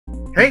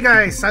Hey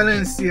guys,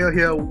 SilentCiel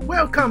here.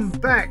 Welcome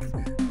back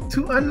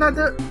to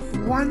another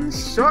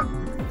one-shot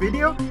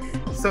video.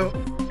 So,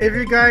 if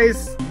you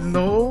guys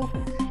know,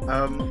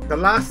 the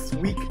last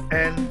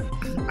weekend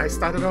I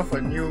started off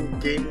a new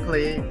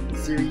gameplay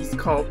series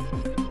called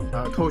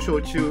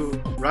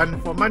SilentCiel Run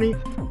for Money.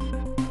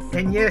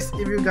 And yes,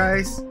 if you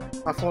guys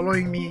are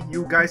following me,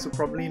 you guys will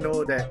probably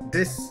know that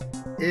this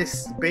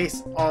is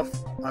based off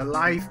a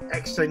live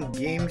action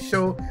game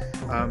show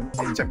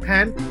in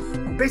Japan,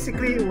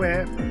 basically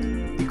where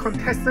the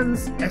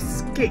contestants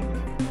escape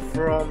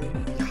from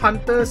the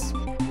hunters,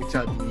 which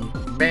are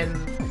the men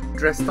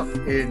dressed up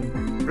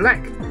in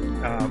black.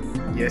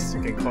 Yes,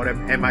 you can call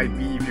them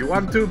MIB if you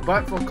want to,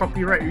 but for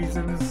copyright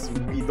reasons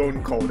we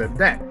don't call them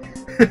that.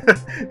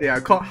 They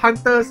are called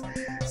hunters.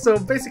 So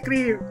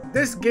basically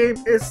this game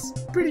is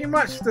pretty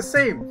much the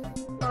same,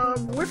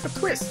 with a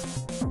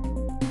twist.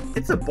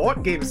 It's a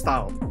board game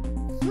style.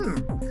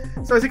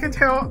 So as you can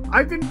tell,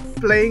 I've been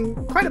playing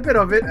quite a bit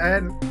of it,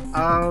 and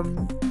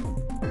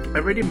I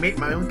already made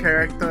my own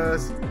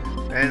characters,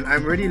 and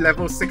I'm already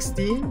level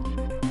 16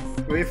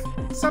 with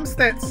some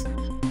stats.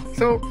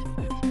 So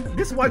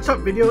this one-shot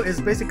video is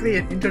basically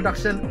an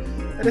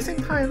introduction, at the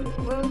same time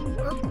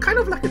kind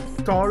of like a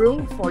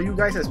tutorial for you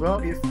guys as well.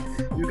 If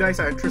you guys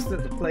are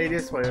interested to play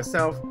this for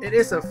yourself, it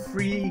is a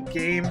free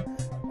game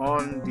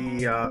on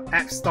the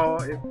App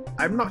Store.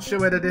 I'm not sure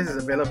whether this is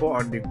available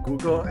on the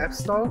Google App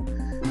Store,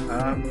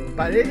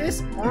 but it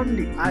is on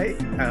the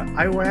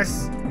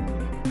iOS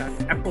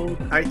Apple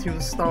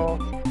iTunes Store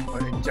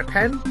in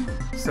Japan.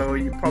 So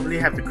you probably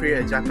have to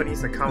create a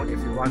Japanese account if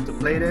you want to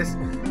play this.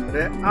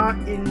 There are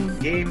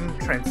in-game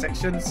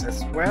transactions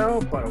as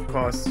well, but of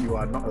course you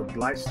are not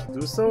obliged to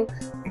do so.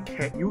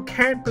 You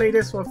can play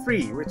this for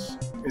free, which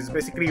is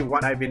basically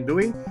what I've been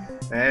doing.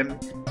 And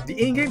the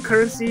in-game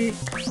currency,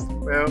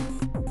 well,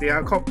 they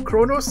are called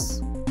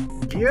Chronos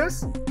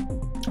Gears.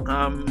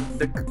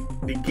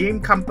 The game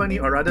company,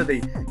 or rather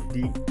the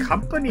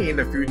company in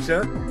the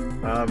future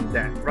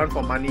that Run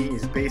for Money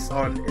is based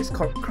on, is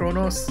called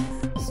Chronos.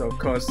 So of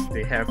course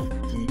they have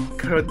the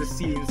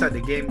currency inside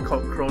the game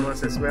called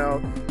Chronos as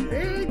well.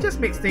 It just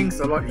makes things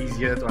a lot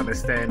easier to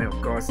understand, and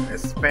of course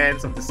as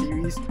fans of the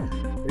series,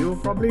 you will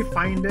probably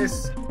find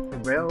this,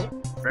 well,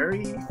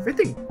 very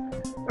fitting.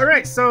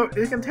 Alright, so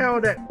you can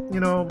tell that, you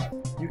know,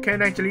 you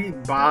can actually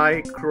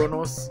buy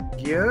Chronos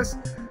Gears.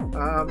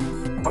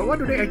 But what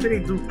do they actually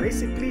do?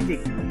 Basically, they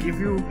give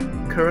you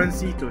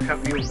currency to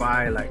help you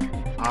buy like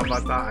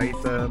avatar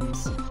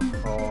items,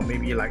 or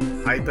maybe like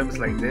items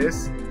like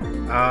this,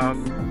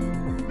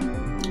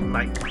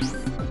 like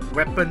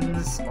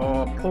weapons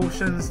or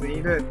potions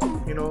needed,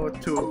 you know,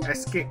 to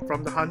escape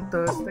from the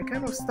hunters, that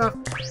kind of stuff.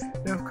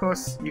 Then of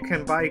course you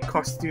can buy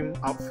costume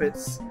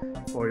outfits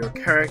for your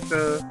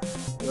character,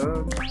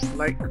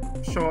 like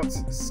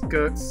shorts,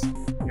 skirts,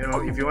 you know,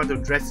 if you want to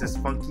dress as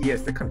funky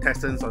as the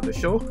contestants on the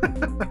show.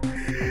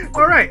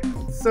 Alright,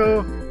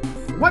 so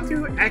what do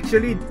you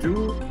actually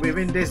do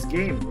within this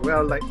game?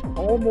 Well, like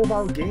all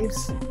mobile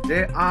games,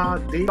 there are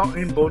day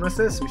login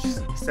bonuses, which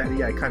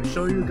sadly I can't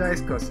show you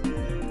guys because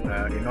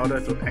in order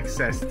to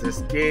access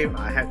this game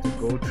I had to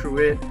go through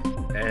it,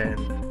 and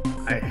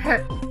I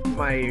had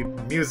my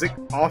music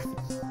off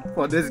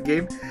for this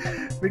game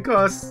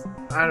because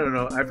I don't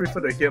know, I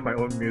prefer to hear my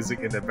own music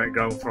in the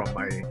background from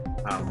my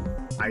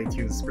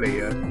iTunes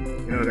player,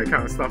 you know, that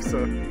kind of stuff.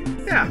 So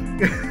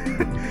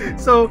yeah.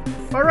 So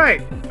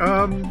alright,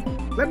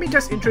 let me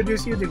just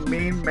introduce you the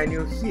main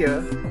menu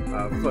here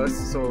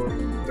first. So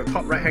the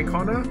top right hand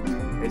corner,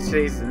 it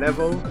says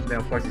level, then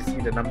of course you see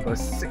the number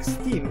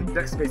 16.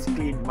 That's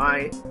basically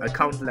my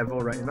account level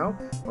right now,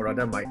 or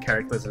rather my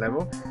character's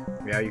level.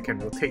 Yeah, you can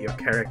rotate your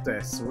character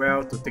as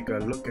well to take a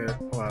look at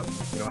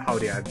you know, how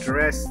they are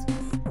dressed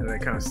and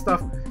that kind of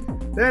stuff.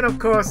 Then of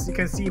course you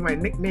can see my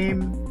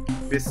nickname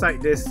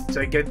beside this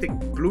gigantic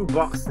blue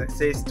box that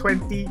says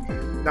 20.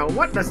 Now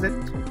what does that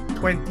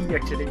 20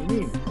 actually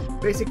mean?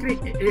 Basically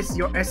it is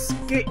your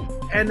escape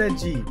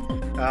energy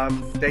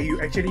that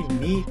you actually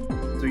need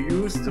to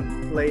use to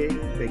play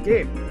the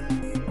game.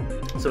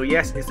 So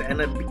yes, it's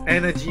an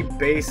energy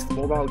based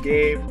mobile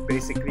game.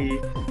 Basically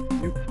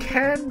you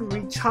can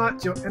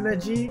recharge your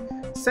energy.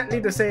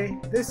 Sadly to say,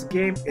 this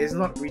game is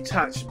not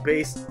recharge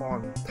based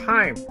on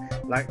time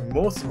like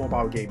most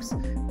mobile games,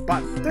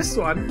 but this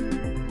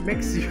one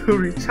makes you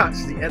recharge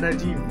the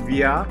energy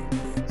via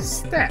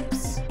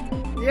steps.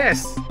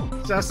 Yes,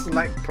 just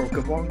like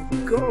Pokemon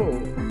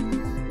Go.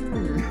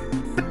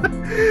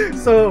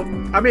 So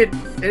I mean,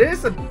 it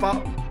is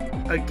about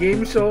a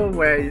game show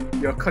where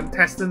your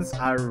contestants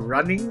are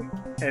running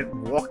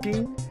and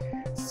walking,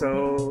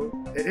 so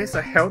it is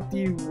a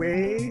healthy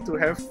way to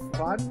have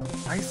fun,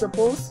 I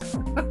suppose.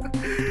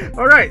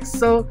 Alright,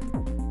 so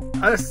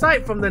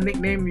aside from the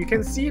nickname, you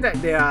can see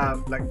that there are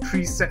like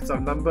 3 sets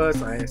of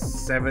numbers. I have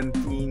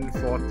 17,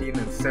 14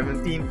 and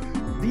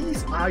 17.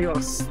 These are your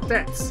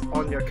stats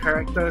on your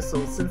character.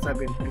 So since I've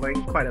been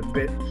playing quite a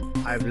bit,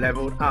 I've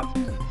leveled up.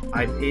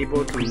 I'm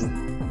able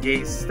to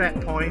gain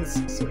stat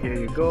points. So here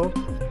you go.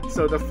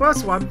 So the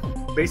first one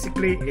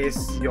basically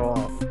is your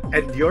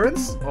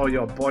endurance or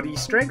your body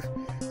strength.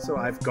 So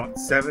I've got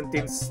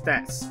 17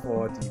 stats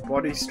for the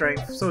body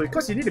strength. So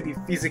because you need to be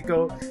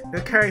physical,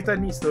 the character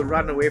needs to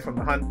run away from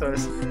the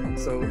hunters.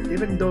 So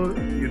even though,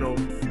 you know,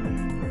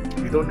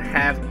 you don't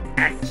have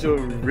actual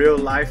real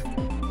life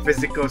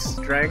physical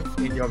strength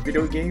in your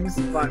video games,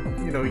 but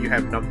you know, you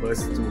have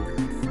numbers to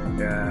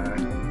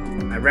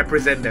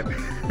represent them.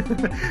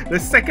 The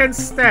second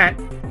stat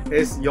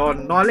is your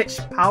knowledge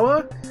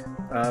power.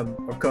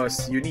 Of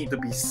course, you need to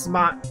be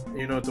smart,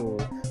 you know, to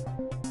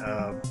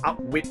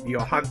outwit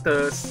your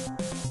hunters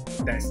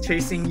that's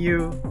chasing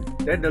you.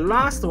 Then the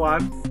last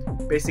one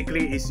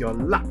basically is your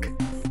luck.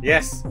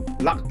 Yes,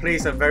 luck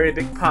plays a very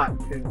big part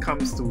when it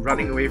comes to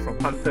running away from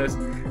hunters.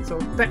 So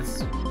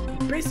that's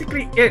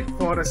basically it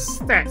for the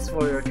stats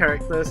for your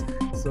characters.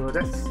 So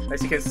that's,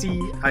 as you can see,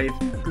 I've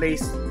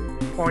placed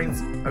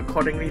points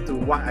accordingly to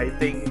what I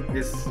think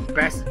is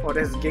best for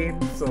this game.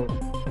 So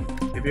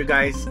if you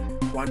guys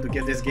want to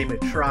give this game a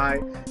try,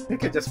 you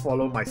can just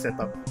follow my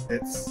setup.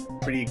 It's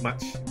pretty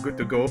much good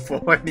to go for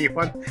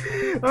anyone.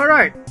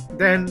 Alright,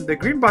 then the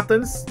green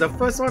buttons, the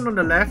first one on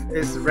the left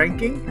is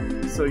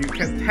ranking. So you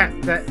can tap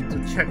that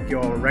to check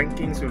your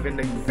rankings within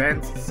the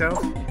events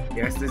itself.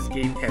 Yes, this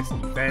game has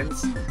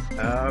events.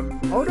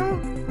 Although,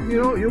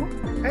 you know, you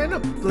end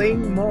up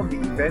playing more of the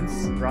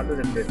events rather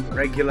than the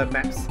regular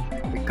maps,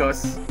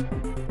 because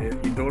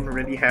you don't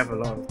really have a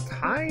lot of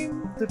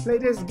time to play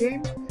this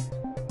game.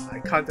 I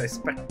can't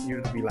expect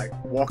you to be like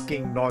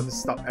walking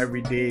non-stop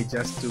every day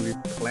just to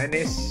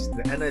replenish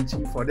the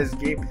energy for this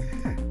game.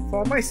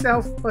 For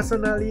myself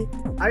personally,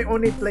 I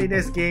only play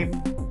this game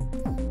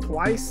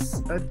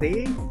twice a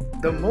day,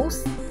 the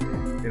most.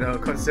 You know,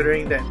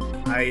 considering that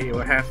I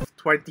will have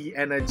 20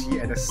 energy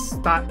at the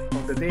start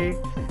of the day,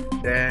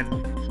 then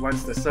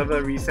once the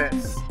server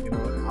resets, you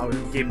know, I'll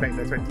gain back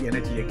the 20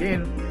 energy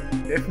again.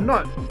 If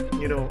not,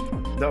 you know,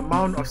 the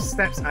amount of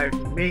steps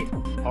I've made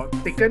or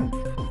taken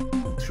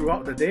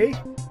throughout the day,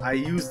 I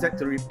use that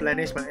to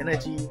replenish my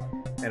energy,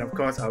 and of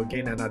course I'll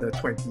gain another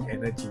 20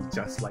 energy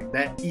just like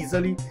that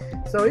easily.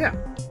 So yeah,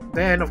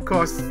 then of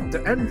course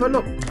the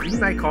envelope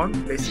green icon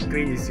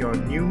basically is your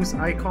news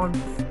icon.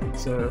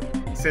 So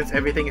since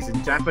everything is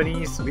in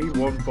Japanese, we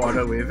won't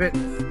bother with it.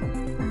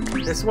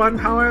 This one,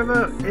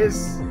 however,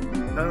 is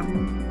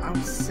I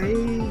would say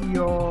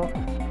your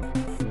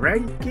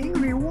ranking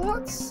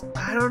rewards.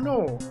 I don't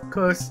know,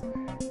 because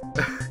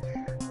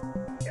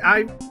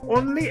I'm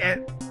only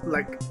at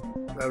like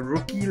a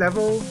rookie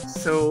level,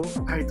 so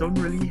I don't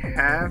really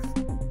have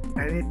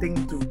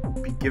anything to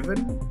be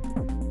given.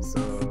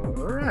 So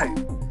alright,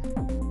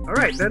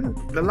 then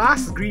the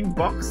last green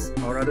box,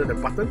 or rather the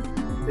button,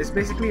 is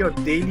basically your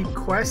daily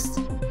quest,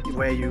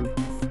 where you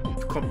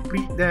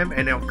complete them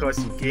and then of course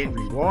you gain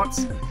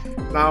rewards.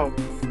 Now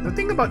the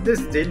thing about this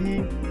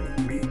daily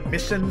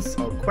missions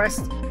or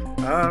quests,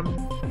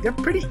 they're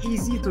pretty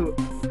easy to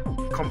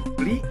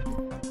complete.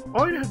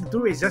 All you have to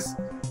do is just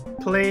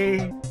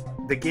play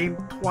the game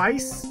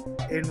twice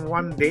in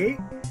one day,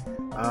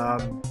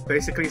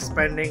 basically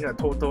spending a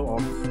total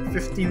of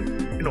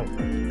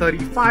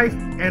 35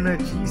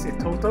 energies in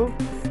total.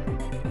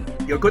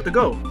 You're good to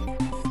go.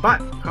 But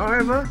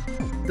however,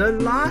 the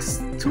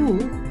last two,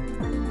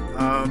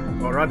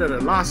 or rather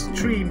the last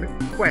three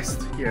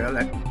quests here,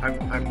 like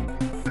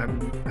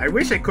I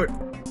wish I could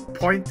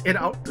point it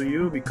out to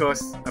you,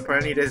 because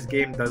apparently this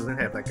game doesn't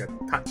have like a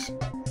touch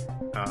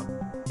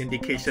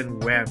indication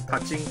where I'm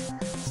touching,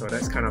 so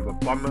that's kind of a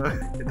bummer.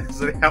 It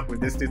doesn't help with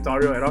this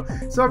tutorial at all.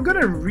 So I'm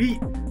gonna read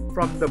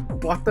from the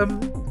bottom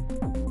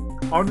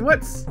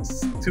onwards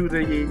to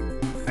the,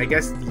 I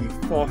guess, the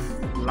fourth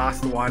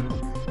last one.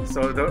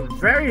 So the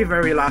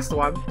very last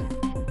one,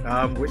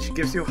 which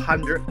gives you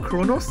 100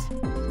 chronos.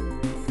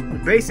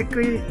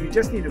 Basically, you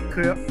just need to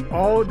clear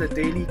all the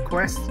daily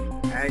quests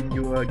and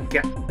you will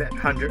get that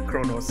 100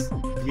 chronos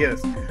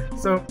years.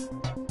 So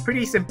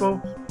pretty simple.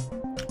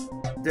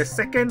 The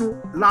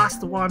second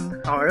last one,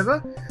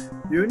 however,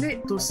 you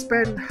need to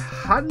spend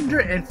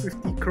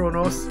 150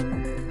 chronos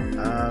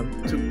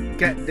to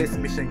get this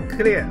mission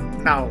clear.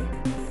 Now,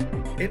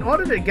 in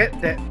order to get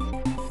that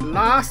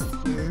last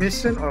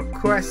mission or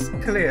quest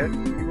clear,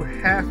 you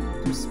have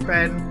to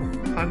spend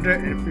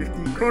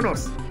 150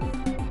 chronos,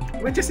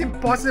 which is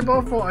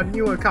impossible for a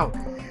new account.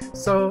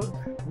 So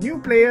new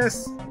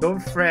players, don't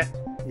fret.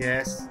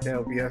 Yes, there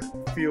will be a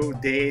few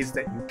days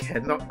that you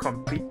cannot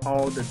complete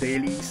all the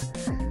dailies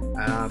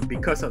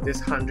because of this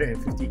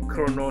 150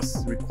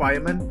 chronos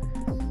requirement,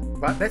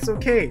 but that's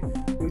okay.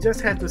 You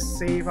just have to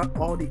save up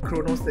all the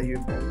chronos that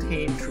you've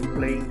obtained through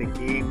playing the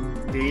game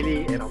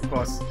daily, and of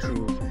course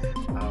through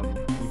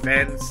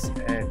events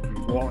and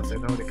rewards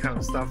and all that kind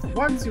of stuff.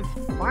 Once you've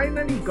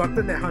finally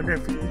gotten that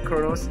 150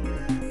 chronos,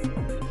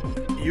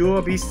 you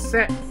will be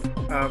set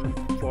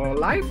for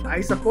life,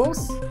 I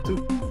suppose,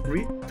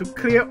 to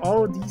clear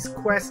all these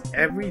quests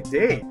every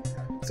day.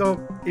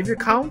 So if you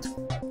count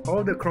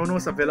all the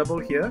chronos available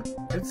here,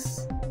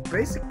 it's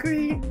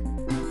basically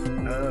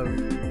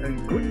a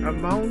good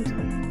amount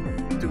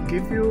to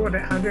give you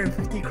that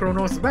 150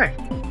 chronos back.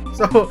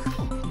 So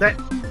that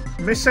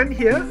mission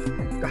here,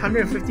 the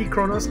 150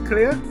 Chronos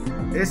clear,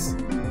 is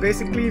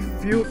basically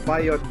fueled by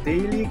your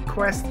daily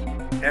quest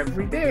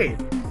every day.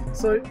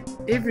 So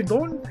if you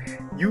don't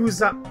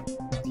use up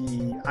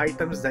the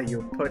items that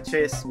you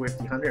purchase with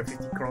the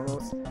 150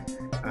 Chronos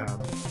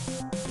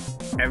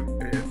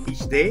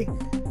each day,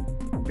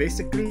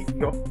 basically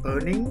you're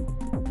earning,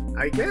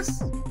 I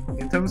guess,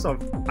 in terms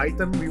of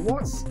item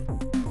rewards.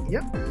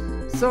 Yep.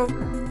 So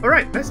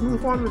alright, let's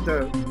move on with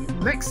the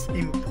next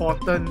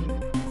important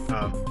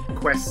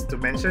quest to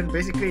mention.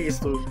 Basically is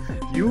to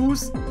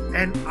use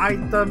an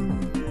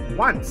item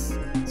once.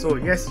 So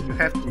yes, you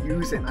have to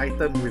use an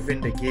item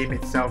within the game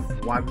itself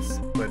once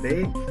per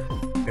day.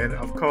 And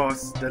of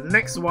course, the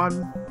next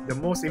one, the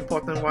most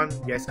important one,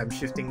 yes, I'm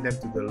shifting them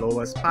to the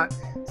lowest part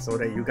so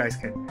that you guys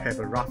can have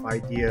a rough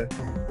idea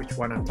which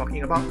one I'm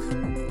talking about,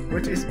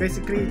 which is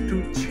basically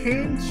to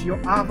change your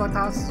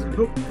avatar's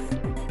look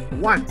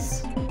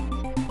once.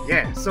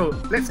 Yeah, so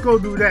let's go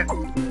do that.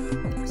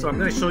 So I'm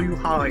going to show you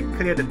how I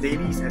clear the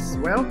dailies as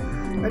well.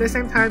 At the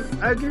same time,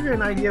 I'll give you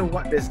an idea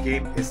what this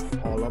game is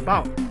all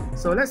about.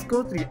 So let's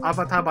go to the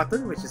avatar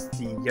button, which is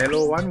the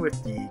yellow one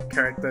with the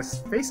character's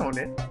face on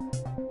it.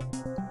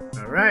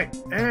 Alright,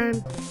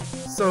 and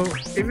so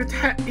if you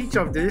tap each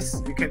of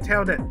these, you can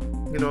tell that,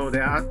 you know,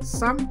 there are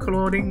some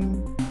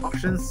clothing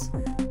options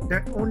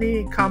that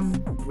only come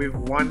with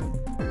one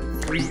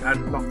free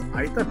unlocked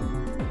item,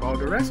 while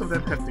the rest of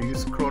them have to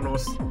use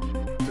Chronos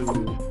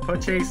to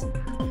purchase.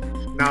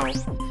 Now,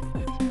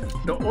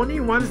 the only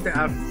ones that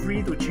are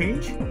free to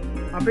change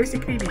are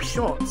basically the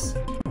shorts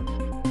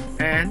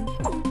and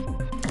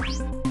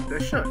the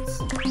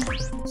shirts.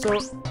 So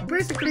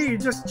basically you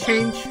just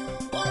change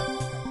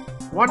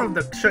one of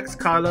the shirt's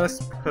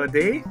colors per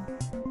day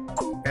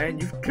and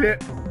you've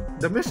cleared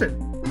the mission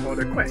or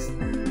the quest.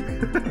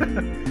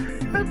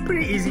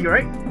 Pretty easy,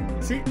 right?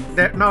 See,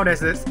 now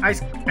there's this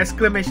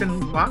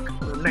exclamation mark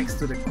next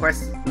to the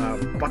quest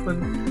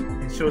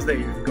button. It shows that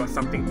you've got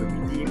something to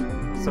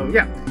redeem. So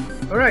yeah,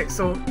 alright,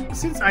 so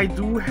since I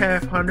do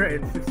have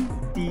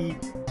 150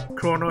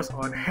 Chronos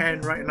on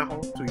hand right now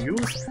to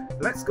use,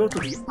 let's go to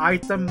the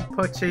item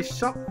purchase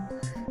shop.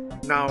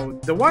 Now,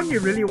 the one you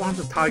really want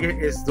to target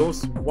is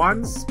those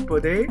once per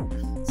day.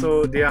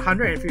 So they are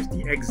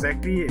 150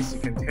 exactly, as you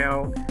can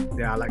tell.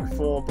 There are like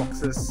 4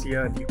 boxes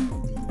here,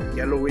 the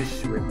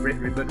yellowish with red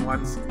ribbon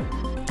ones.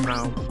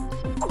 Now,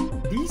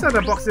 these are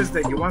the boxes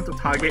that you want to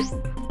target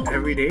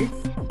every day.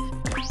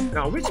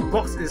 Now, which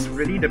box is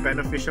really the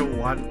beneficial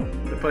one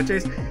to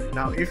purchase?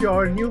 Now, if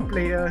you're a new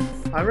player,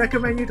 I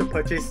recommend you to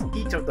purchase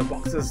each of the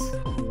boxes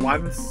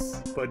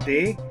once per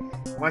day.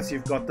 Once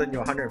you've gotten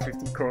your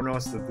 150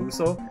 Chronos to do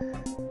so,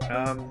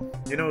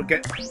 you know,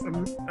 get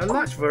a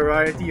large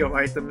variety of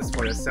items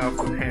for yourself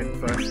on hand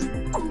first.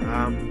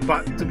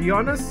 But to be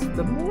honest,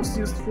 the most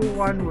useful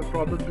one would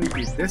probably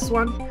be this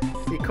one,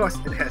 because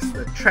it has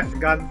the trap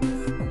gun,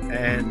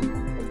 and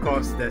of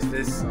course there's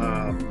this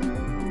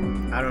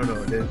I don't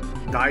know, the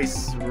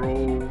dice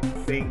roll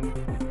thing.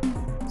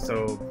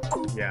 So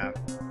yeah.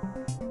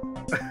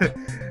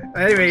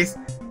 Anyways,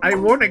 I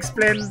won't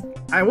explain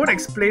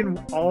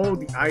all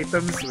the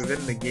items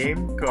within the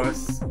game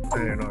because, I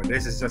don't know,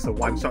 this is just a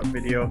one-shot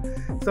video.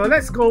 So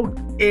let's go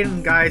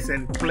in, guys,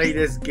 and play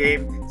this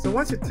game. So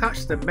once you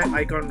touch the map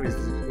icon,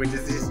 which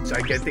is this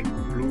gigantic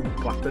blue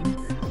button,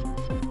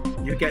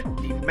 you get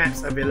the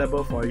maps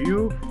available for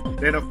you.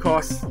 Then of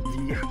course,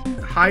 the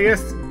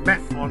highest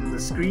map on the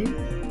screen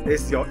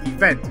is your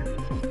event.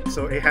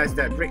 So it has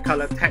that red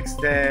color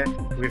text there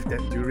with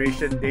that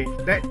duration date.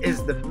 That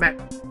is the map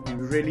you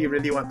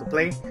really want to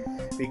play,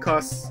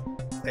 because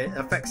it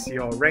affects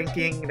your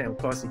ranking, and of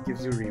course it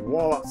gives you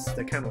rewards,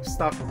 that kind of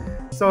stuff.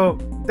 So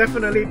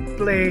definitely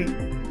play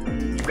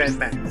the event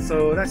map.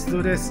 So let's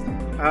do this.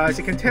 As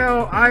you can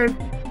tell, I've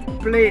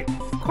played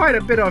quite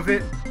a bit of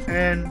it,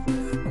 and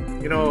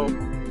you know,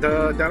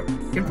 the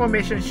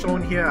information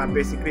shown here are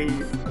basically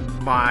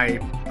my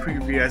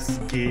previous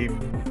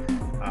game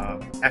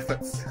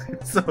efforts.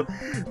 So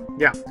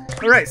yeah,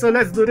 alright, so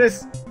let's do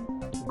this.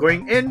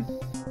 Going in.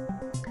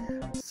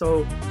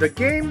 So the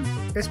game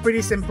is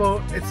pretty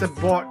simple. It's a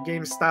board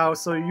game style,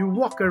 so you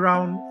walk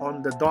around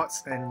on the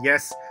dots, and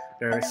yes,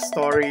 there is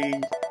story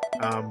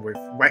with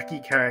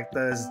wacky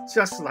characters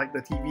just like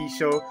the TV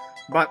show,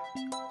 but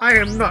I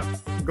am not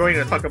going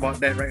to talk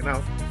about that right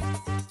now.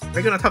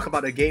 We're going to talk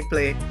about the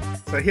gameplay.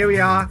 So here we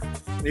are.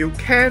 You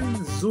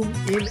can zoom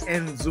in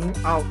and zoom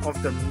out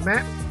of the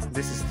map.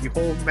 This is the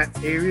whole map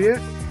area.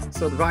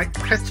 So by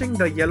touching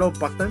the yellow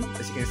button,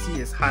 as you can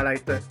see, it's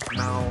highlighted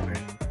now, and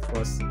of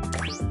course,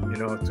 you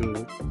know,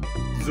 to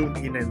zoom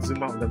in and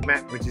zoom out the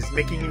map, which is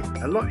making it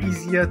a lot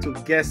easier to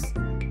guess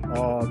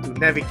or to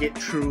navigate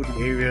through the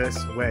areas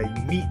where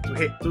you need to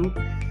head to.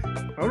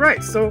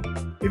 Alright, so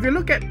if you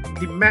look at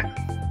the map,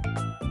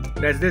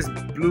 there's this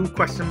blue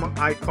question mark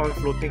icon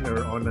floating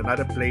on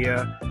another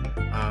player.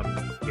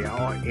 They are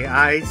all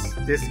AIs.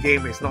 This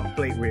game is not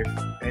played with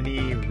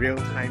any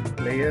real-time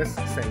players,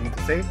 sadly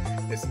to say.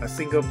 It's a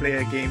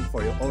single-player game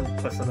for your own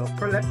personal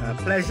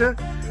pleasure.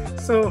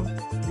 So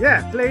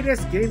yeah, play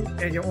this game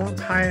at your own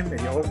time,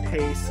 at your own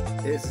pace.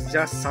 It's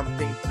just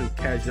something to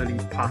casually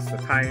pass the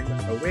time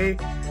away,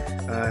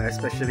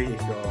 especially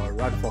if you're a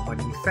run for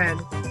money fan,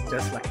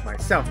 just like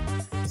myself.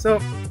 So,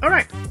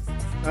 alright,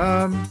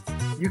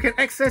 you can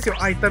access your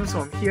items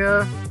from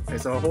here.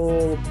 There's a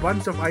whole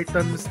bunch of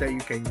items that you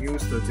can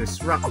use to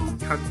disrupt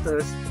the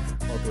hunters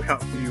or to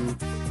help you,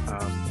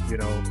 you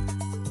know,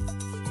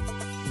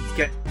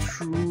 get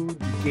through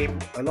the game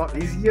a lot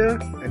easier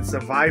and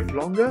survive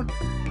longer.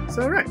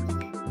 So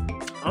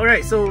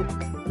alright, so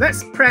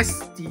let's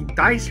press the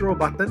dice roll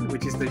button,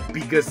 which is the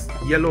biggest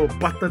yellow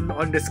button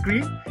on the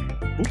screen.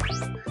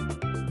 Oops.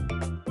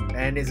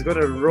 And it's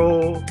gonna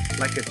roll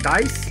like a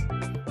dice.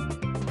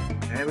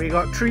 And we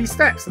got 3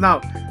 steps. Now,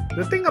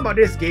 the thing about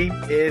this game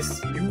is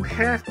you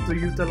have to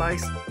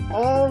utilize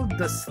all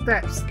the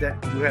steps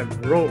that you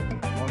have rolled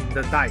on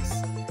the dice.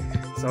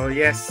 So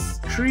yes,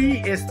 3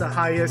 is the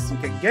highest you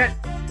can get,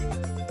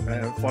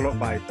 followed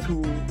by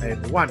 2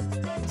 and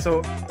 1.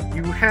 So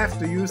you have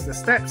to use the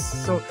steps.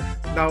 So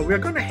now we're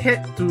gonna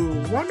head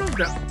to one of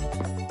the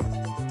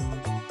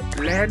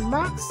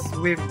landmarks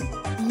with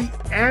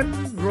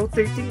EM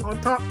rotating on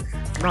top.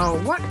 Now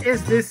what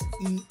is this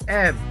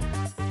EM?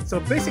 So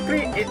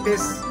basically it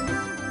is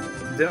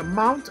the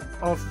amount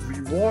of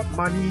reward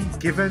money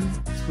given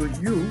to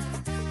you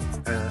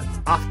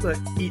after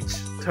each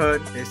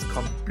turn is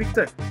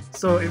completed.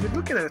 So if you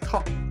look at the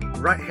top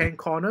right hand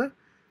corner,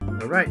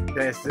 alright,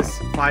 there's this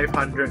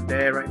 500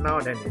 there right now,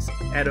 then it's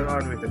added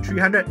on with the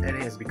 300 and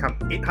it has become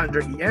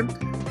 800 EM.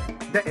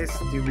 That is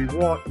the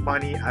reward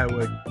money I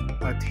would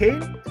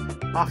attain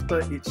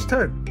after each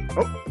turn.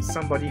 Oh,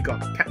 somebody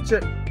got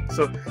captured.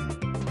 So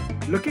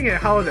looking at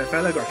how that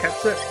fella got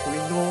captured, we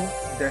know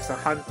there's a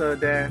hunter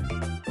there,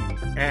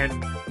 and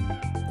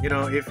you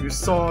know, if you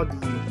saw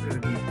the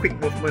quick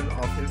movement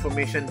of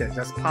information that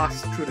just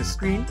passed through the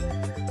screen,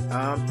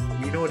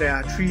 we know there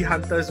are 3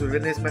 hunters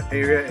within this map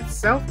area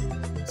itself,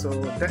 so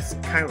that's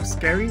kind of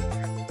scary.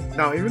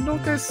 Now if you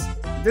notice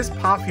this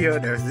path here,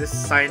 there's this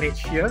signage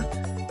here.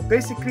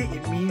 Basically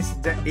it means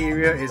that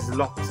area is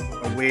locked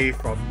away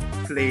from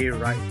play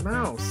right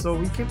now, so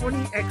we can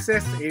only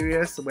access the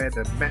areas where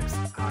the maps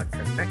are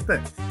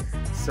connected.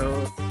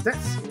 So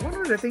that's one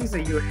of the things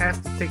that you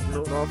have to take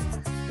note of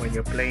when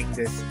you're playing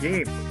this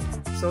game.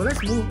 So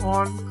let's move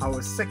on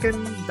our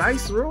second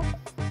dice roll.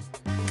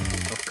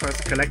 Of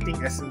course,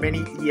 collecting as many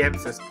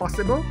EMs as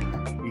possible.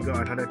 We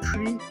got another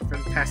 3,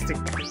 fantastic.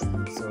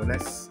 So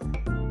let's...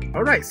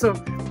 Alright, so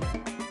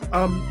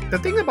the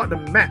thing about the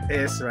map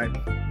is, right,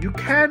 you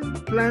can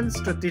plan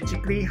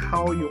strategically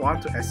how you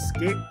want to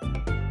escape,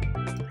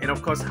 and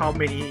of course how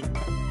many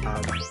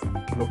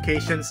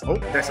locations. Oh,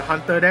 there's a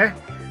hunter there.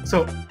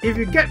 So if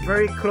you get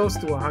very close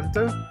to a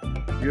hunter,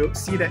 you'll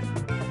see that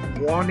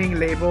warning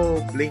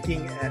label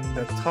blinking at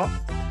the top.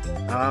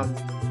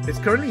 It's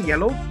currently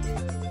yellow.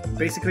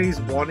 Basically it's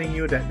warning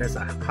you that there's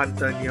a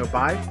hunter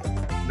nearby.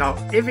 Now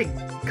if it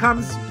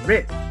comes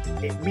red,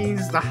 it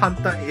means the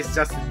hunter is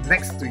just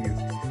next to you.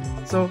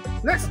 So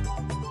let's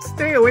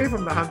stay away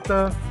from the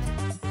hunter.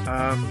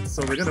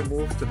 So we're gonna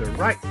move to the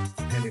right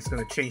and it's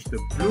gonna change to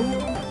blue.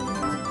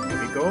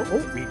 There we go.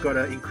 Oh, we got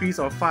an increase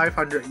of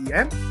 500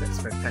 EM. That's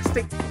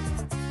fantastic.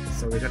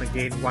 So we're gonna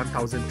gain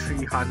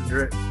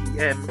 1300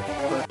 EM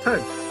per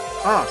turn.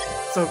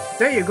 So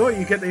there you go.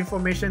 You get the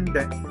information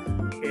that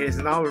it is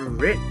now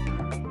red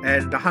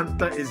and the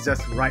hunter is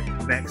just right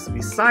next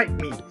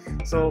beside me.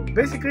 So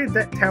basically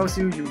that tells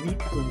you you need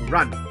to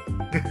run.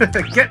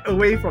 Get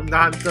away from the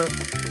hunter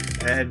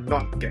and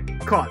not get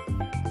caught.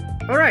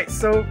 Alright,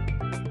 so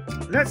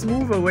let's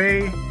move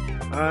away.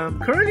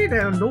 Currently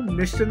there are no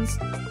missions.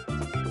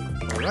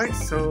 Alright,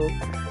 so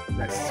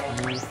let's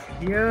move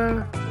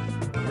here.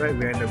 Alright,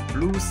 we're in the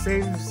blue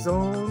safe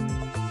zone.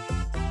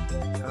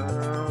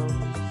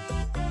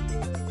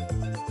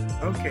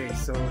 Okay,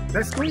 so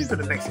let's go into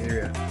the next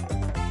area.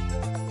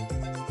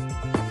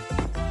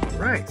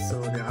 Alright, so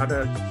the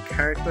other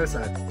characters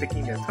are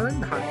taking their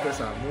turn. The hunters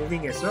are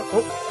moving as well.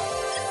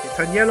 Oh, it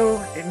turned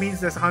yellow. It means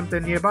there's a hunter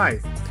nearby.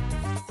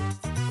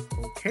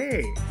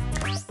 Okay,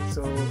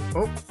 so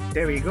oh,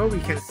 there we go. We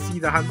can see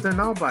the hunter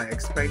now by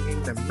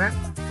expanding the map.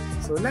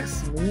 So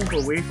let's move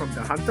away from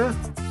the hunter.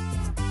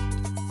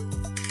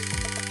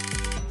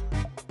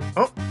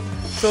 Oh,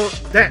 so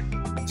that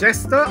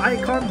jester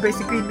icon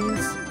basically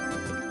means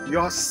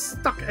you're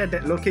stuck at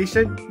that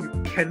location, you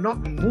cannot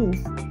move,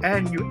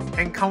 and you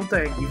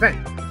encounter an event.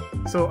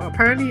 So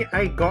apparently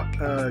I got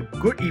a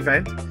good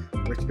event,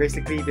 which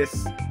basically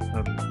this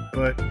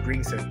bird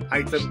brings an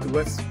item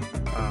towards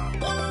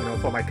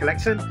for my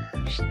collection,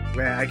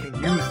 where I can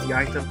use the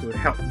item to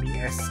help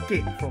me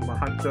escape from a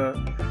hunter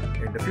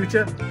in the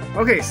future.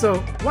 Okay, so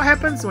what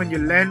happens when you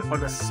land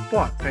on a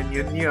spot and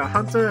you're near a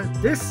hunter?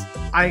 This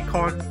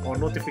icon or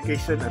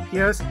notification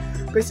appears.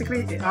 Basically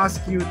it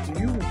asks you,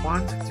 do you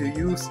want to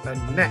use a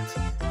net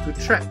to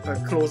trap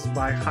a close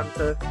by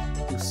hunter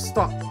to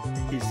stop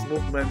his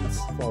movements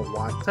for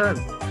 1 turn?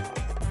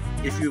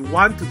 If you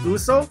want to do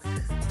so,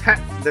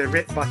 tap the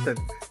red button.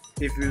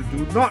 If you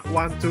do not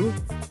want to,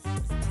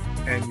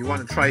 and you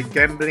want to try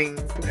gambling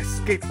to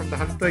escape from the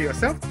hunter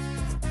yourself,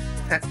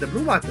 tap the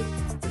blue button,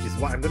 which is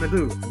what I'm gonna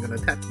do. I'm gonna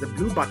tap the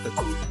blue button.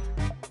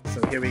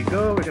 So here we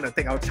go, we're gonna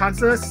take our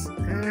chances,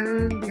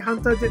 and the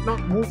hunter did not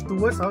move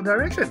towards our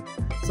direction.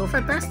 So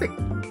fantastic!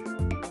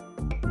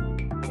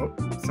 Oh,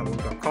 someone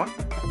got caught.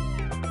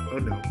 Oh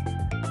no.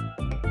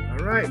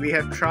 Alright, we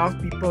have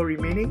 12 people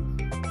remaining.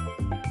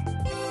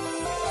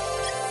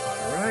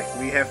 Alright,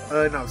 we have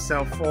earned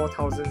ourselves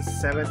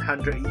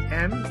 4,700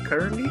 EM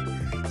currently.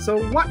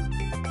 So what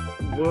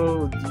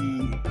will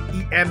the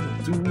EM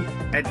do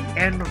at the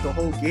end of the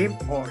whole game?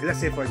 Or let's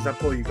say for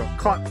example you got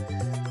caught.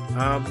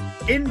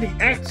 In the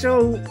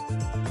actual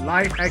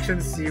live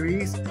action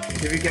series,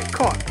 if you get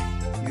caught,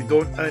 you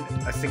don't earn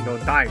a single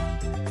dime.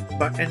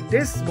 But in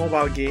this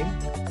mobile game,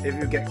 if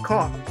you get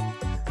caught,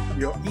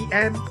 your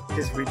EM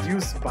is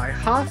reduced by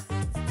half,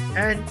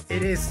 and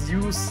it is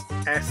used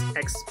as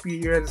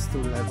experience to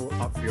level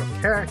up your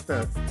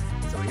character.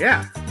 So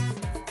yeah,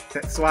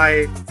 that's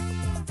why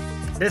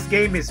this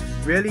game is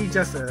really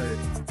just a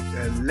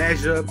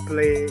leisure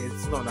play.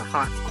 It's not a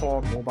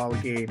hardcore mobile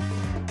game.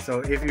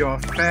 So if you're a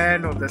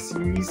fan of the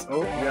series,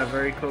 oh, we are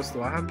very close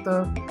to a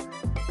hunter.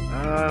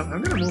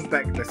 I'm gonna move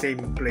back the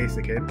same place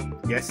again.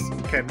 Yes,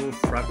 you can move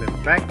front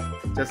and back,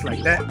 just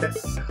like that.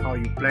 That's how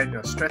you plan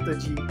your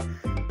strategy.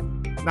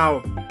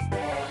 Now,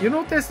 you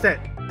notice that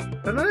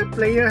another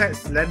player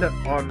has landed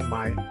on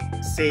my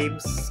same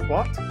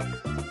spot,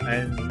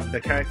 and the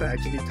character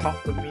actually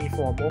talked to me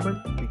for a moment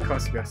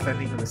because we are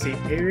standing in the same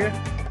area.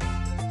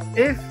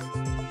 If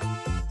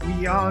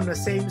we are on the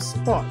same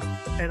spot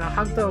and a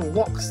hunter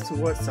walks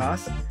towards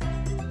us,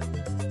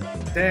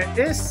 there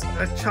is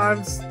a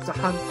chance the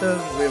hunter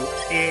will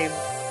aim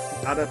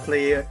the other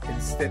player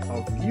instead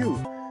of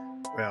you.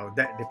 Well,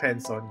 that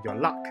depends on your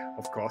luck,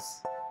 of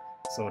course.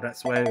 So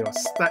that's where your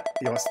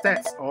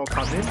stats all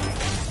come in.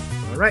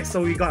 Alright,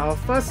 so we got our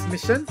first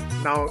mission.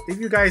 Now, if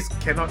you guys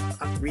cannot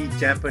read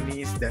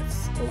Japanese,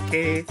 that's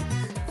okay.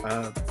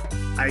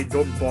 I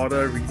don't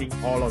bother reading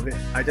all of it.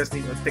 I just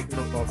need to take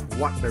note of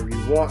what the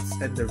rewards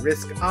and the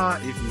risks are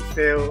if you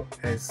fail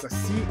and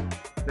succeed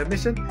the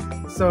mission.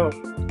 So,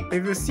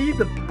 if you see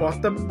the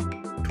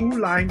bottom two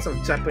lines of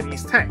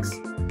Japanese text,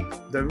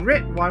 the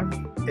red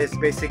one is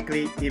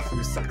basically if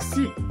you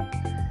succeed.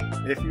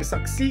 If you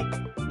succeed,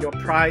 your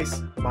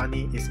prize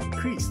money is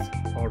increased,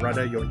 or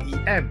rather your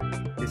EM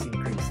is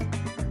increased.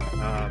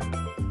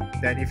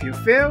 Then if you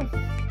fail,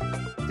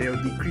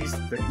 they'll decrease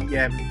the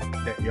EM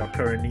that you're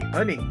currently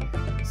earning.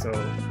 So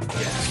yeah,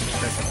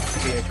 just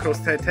pay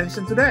close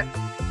attention to that.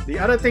 The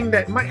other thing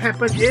that might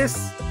happen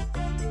is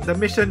the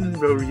mission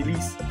will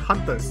release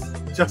hunters,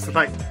 just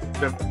like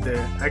the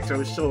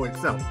actual show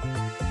itself.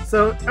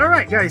 So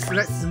alright guys,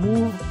 let's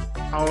move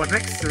our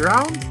next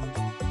round.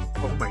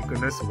 Oh my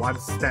goodness, one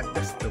stat,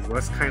 that's the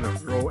worst kind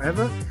of roll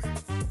ever.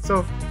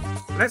 So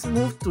let's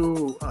move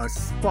to a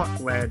spot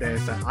where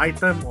there's an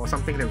item or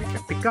something that we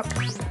can pick up.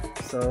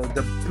 So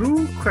the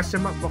blue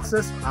question mark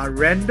boxes are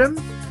random.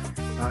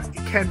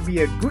 It can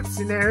be a good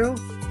scenario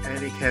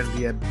and it can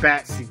be a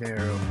bad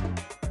scenario,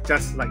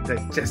 just like the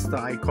jester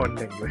icon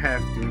that you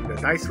have during the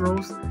dice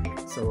rolls.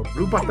 So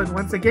blue button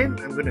once again,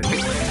 I'm gonna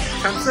take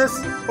my chances.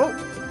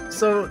 Oh,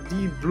 so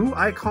the blue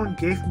icon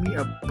gave me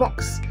a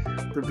box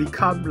to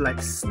become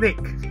like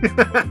Snake.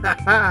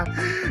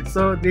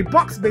 So the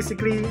box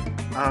basically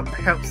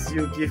helps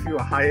you, give you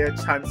a higher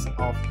chance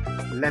of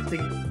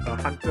letting a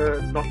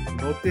hunter not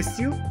notice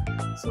you.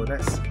 So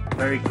that's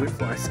very good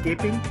for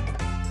escaping.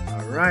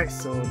 Alright,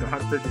 so the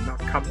hunter did not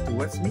come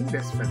towards me.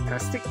 That's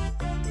fantastic.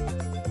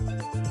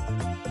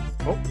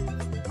 Oh,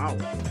 wow.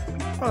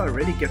 People are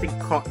really getting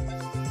caught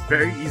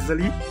very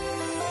easily.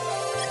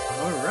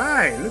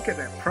 Alright, look at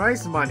that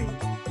prize money.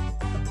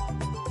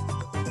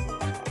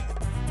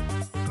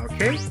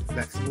 Okay,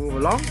 let's move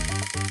along.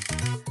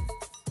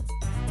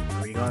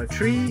 We got a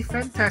tree,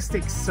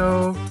 fantastic.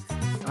 So,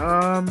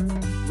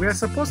 we are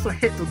supposed to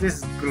head to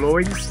this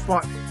glowing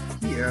spot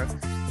here.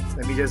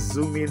 Let me just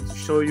zoom in to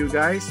show you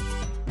guys.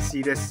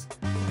 See this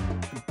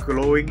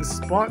glowing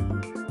spot?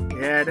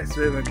 Yeah, that's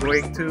where we're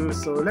going to.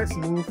 So let's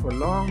move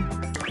along.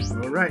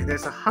 Alright,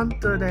 there's a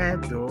hunter there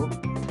though.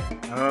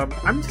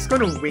 I'm just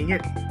gonna wing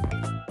it.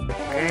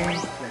 Okay,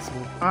 let's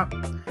move up.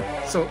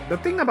 So the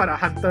thing about the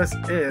hunters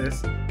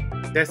is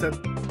there's a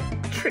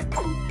trick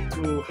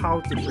to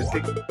how to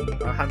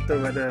predict a hunter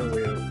whether it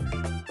will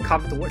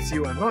come towards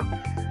you or not.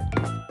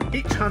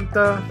 Each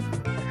hunter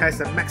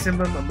has a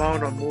maximum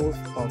amount of move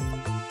of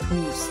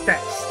 2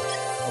 steps.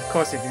 Of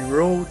course, if you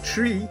roll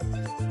 3,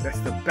 that's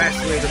the best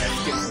way to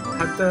escape from a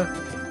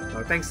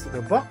hunter. Thanks to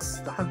the box,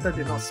 the hunter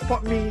did not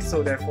spot me,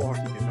 so therefore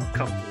he did not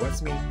come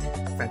towards me.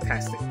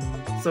 Fantastic.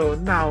 So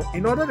now,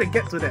 in order to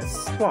get to that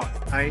spot,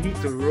 I need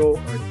to roll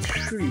a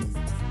 3.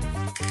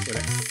 So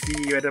let's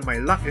see whether my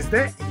luck is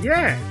there.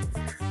 Yeah!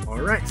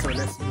 Alright, so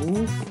let's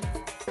move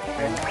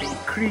and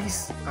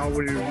increase our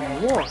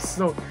rewards.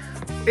 So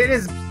it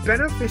is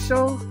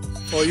beneficial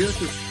for you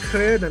to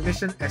clear the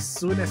mission as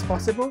soon as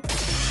possible.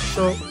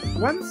 So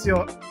once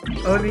your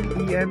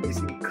earning EM is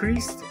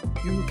increased,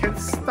 you can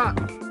start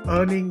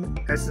earning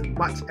as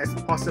much as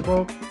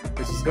possible,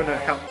 which is going to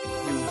help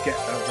you get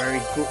a very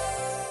good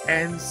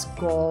end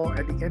score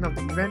at the end of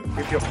the event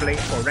if you're playing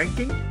for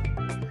ranking.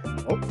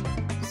 Oh,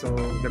 so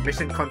the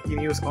mission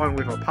continues on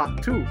with a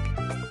part 2.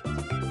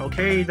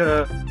 Okay,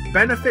 the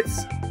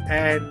benefits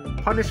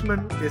and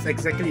punishment is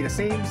exactly the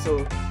same.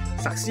 So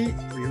succeed,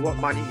 reward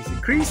money is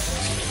increased.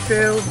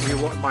 Fail,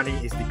 reward money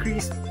is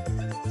decreased.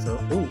 So,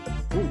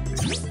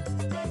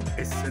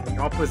 it's in the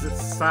opposite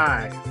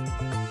side.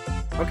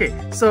 Okay,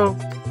 so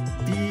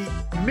the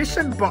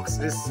mission box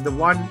is the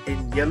one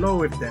in yellow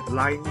with that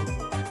line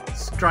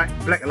stripe,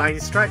 black line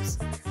stripes.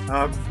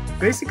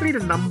 Basically the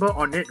number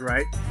on it,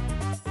 right,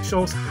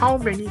 shows how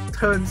many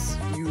turns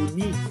you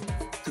need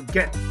to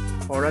get,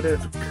 or rather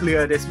to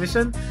clear this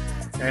mission.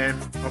 And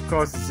of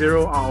course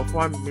 0 out of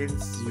 1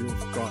 means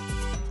you've got,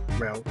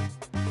 well,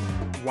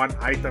 1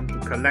 item to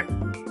collect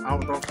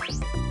out of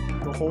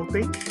the whole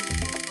thing.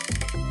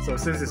 So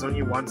since there's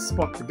only 1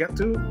 spot to get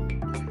to,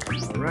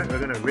 alright, we're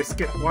gonna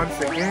risk it once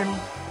again.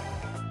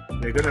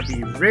 We're gonna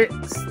be red,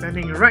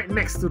 standing right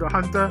next to the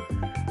hunter,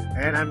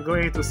 and I'm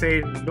going to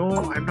say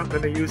no, I'm not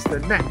gonna use the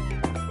net,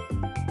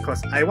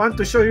 because I want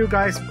to show you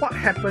guys what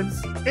happens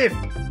if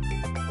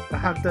the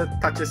hunter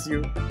touches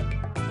you.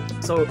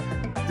 So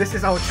this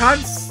is our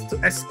chance to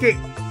escape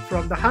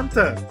from the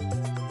hunter.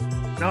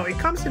 Now it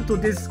comes into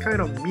this kind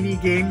of mini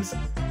games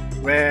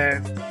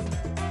where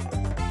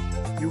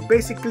you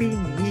basically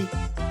need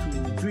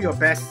to do your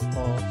best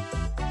or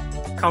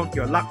count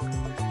your luck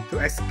to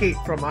escape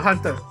from a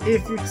hunter.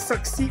 If you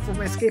succeed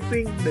from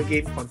escaping, the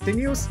game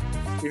continues.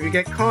 If you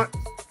get caught,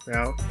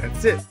 well,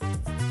 that's it.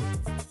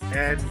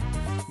 And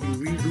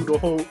you redo the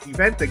whole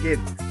event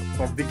again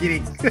from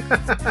beginning.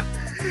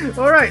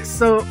 Alright,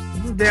 so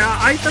there are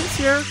items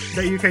here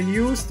that you can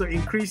use to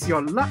increase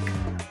your luck.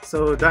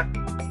 So that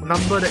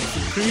number that is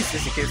increased,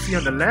 as you can see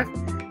on the left,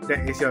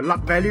 that is your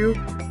luck value.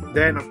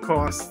 Then of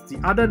course the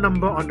other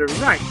number on the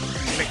right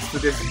next to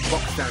this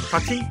box that I'm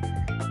touching,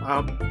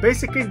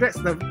 basically that's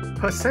the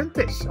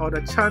percentage or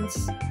the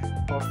chance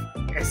of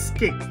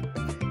escape.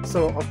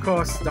 So of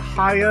course the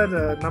higher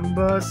the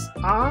numbers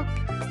are,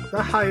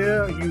 the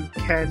higher you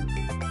can,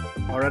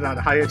 or rather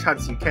the higher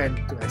chance you can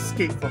to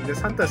escape from this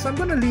hunter. So I'm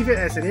going to leave it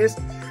as it is.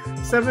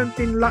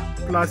 17 luck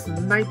plus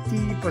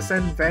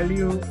 90%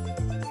 value,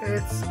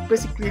 it's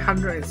basically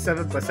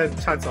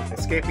 107% chance of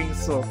escaping,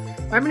 so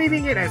I'm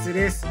leaving it as it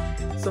is.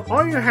 So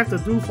all you have to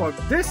do for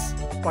this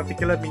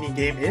particular mini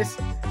game is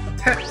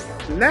tap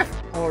left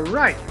or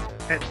right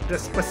at the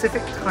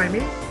specific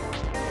timing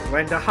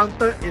when the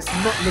hunter is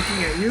not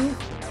looking at you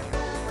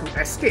to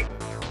escape.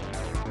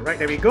 Alright,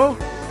 there we go.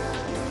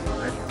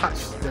 I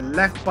touch the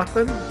left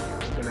button,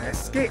 I'm gonna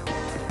escape.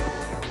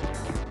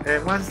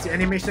 And once the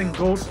animation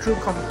goes through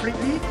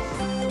completely,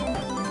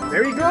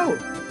 there we go!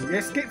 We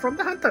escape from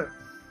the hunter.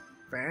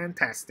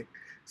 Fantastic.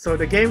 So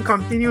the game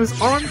continues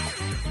on.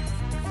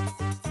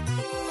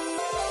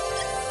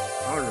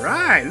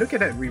 Alright, look at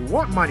that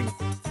reward money.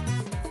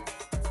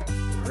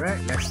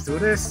 Alright, let's do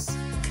this.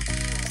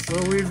 So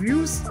we've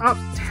used up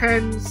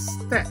 10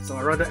 stats,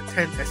 or rather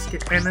 10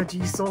 escape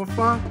energy so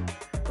far.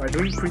 We're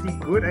doing pretty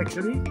good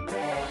actually.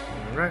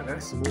 Alright,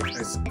 let's move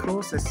as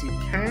close as you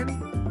can.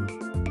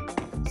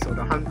 So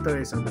the hunter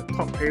is on the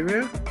top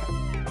area,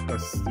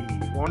 because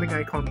the warning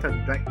icon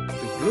turned back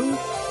to blue.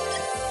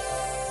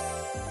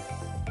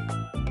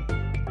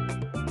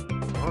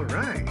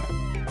 Alright.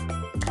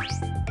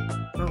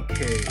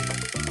 Okay.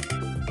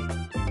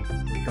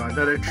 We got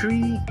another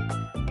tree.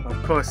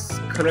 Of course,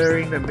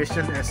 clearing the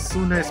mission as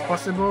soon as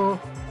possible.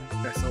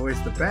 That's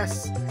always the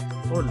best.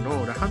 Oh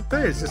no, the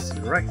hunter is just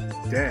right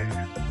there.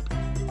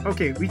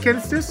 Okay, we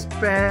can still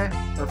spare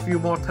a few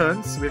more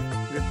turns. We've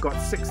got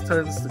 6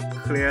 turns to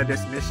clear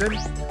this mission.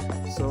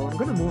 So I'm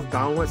gonna move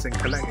downwards and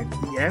collect an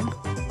EM.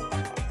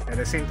 At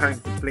the same time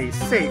to play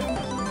safe.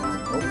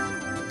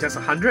 Oh, just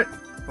 100?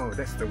 Oh,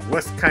 that's the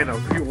worst kind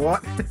of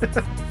reward.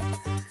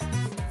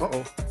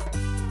 Uh-oh.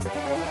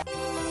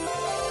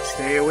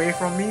 Stay away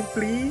from me,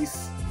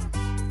 please.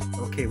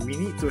 Okay, we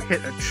need to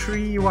hit a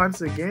tree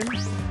once again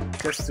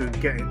just to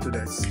get into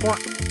that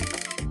spot.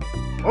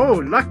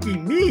 Oh, lucky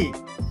me!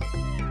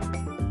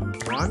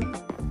 1,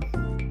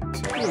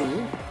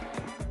 2,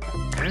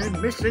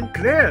 and mission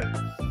clear!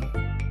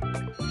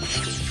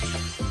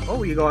 Oh,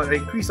 we got an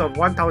increase of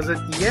 1000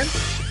 EM.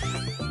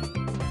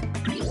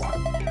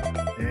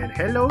 And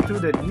hello to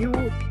the new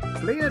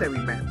player that we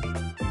met.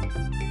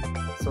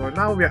 So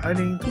now we are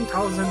earning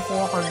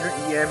 2400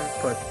 EM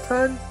per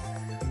turn.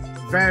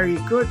 Very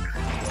good.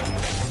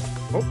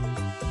 Oh,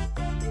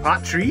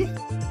 part 3.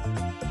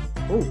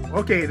 Oh,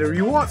 okay, the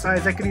rewards are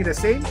exactly the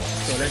same.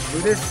 So let's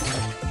do this.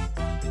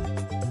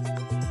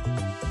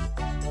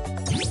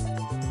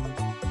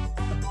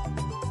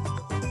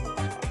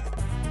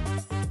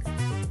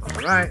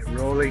 Alright,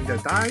 rolling the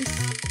dice.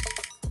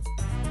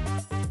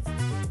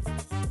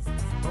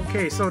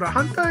 Okay, so the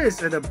hunter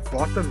is at the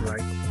bottom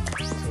right.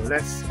 So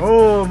let's...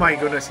 Oh my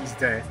goodness, he's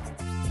there.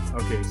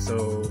 Okay,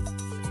 so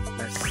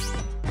let's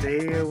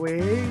stay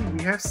away.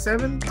 We have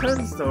 7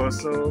 turns though,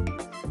 so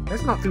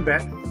that's not too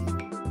bad.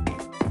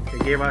 They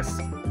gave us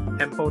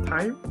ample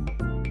time.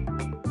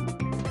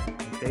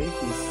 Okay,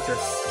 he's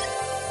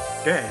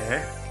just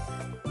there.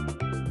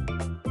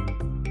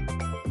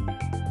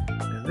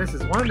 And this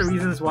is one of the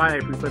reasons why I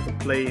prefer to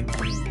play in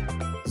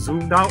the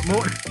zoomed out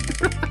mode.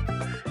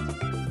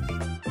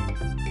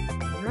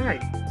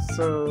 Right,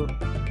 so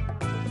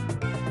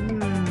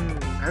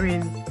I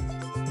mean,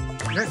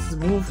 let's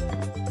move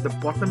the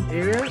bottom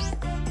area.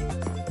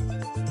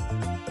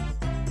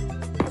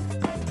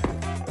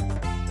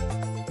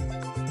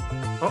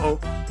 Uh-oh.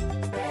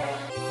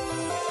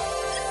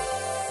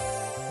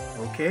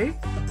 Okay.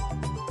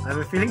 I have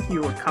a feeling he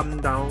will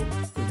come down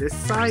to this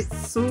side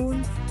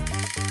soon.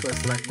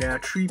 Because like there are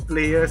 3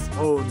 players.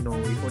 Oh no,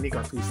 we've only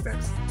got 2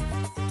 steps.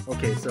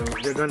 Okay, so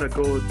we're gonna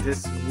go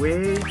this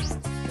way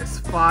as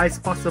far as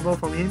possible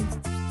from him.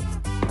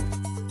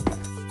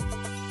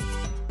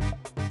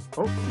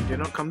 Oh, he did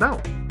not come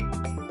down.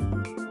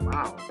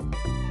 Wow.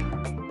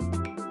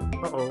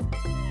 Uh-oh.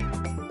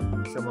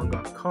 Someone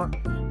got caught.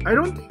 I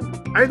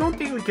don't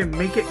think we can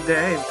make it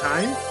there in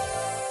time.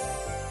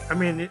 I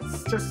mean,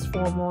 it's just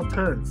 4 more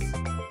turns.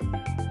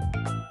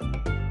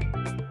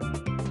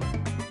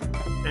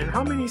 And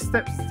how many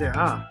steps there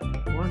are?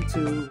 1,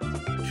 2,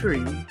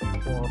 3,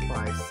 4,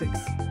 5, 6,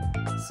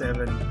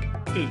 7,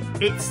 8.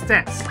 8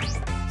 steps.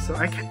 So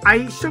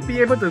I should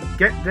be able to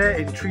get there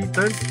in 3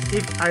 turns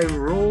if I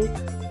roll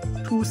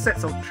 2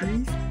 sets of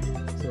 3s.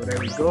 So there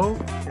we go.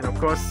 And of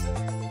course,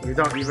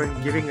 without even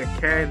giving a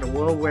care in the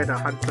world where the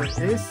hunter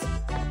is.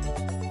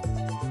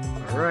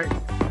 Alright.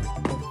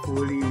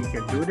 Hopefully we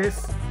can do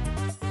this.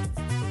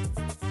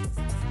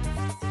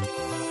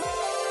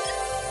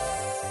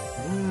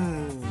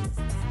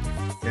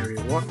 The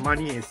reward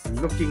money is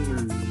looking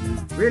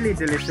really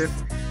delicious.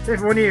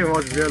 If only it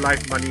was real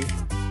life money.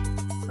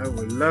 I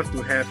would love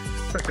to have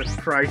such a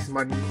prize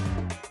money.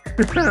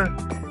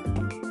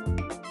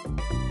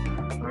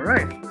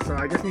 Alright, so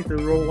I just need to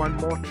roll 1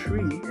 more 3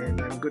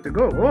 and I'm good to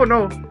go. Oh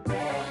no!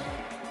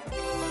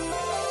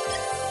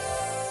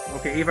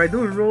 Okay, if I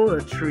do roll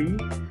a 3,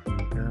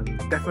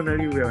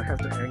 definitely we'll have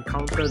to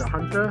encounter the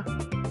hunter.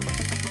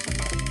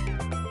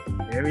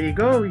 There we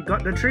go, we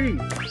got the 3.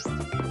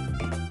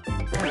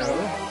 Hello.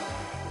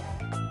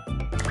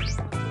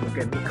 Look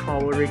at me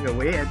cowering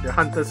away at the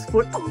hunter's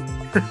foot.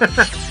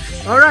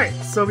 Alright,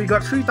 so we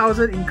got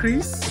 3000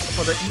 increase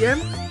for the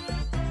EM.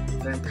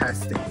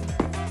 Fantastic.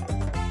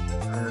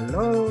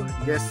 Hello.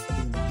 Yes,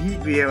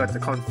 indeed we have to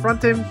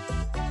confront him.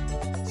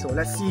 So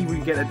let's see if we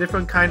get a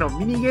different kind of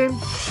mini game.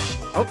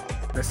 Oh,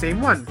 the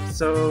same one.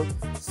 So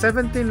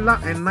 17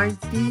 luck and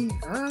 90.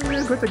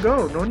 We're good to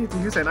go. No need to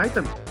use an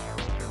item.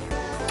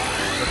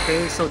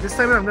 Okay, so this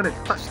time I'm gonna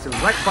touch the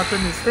right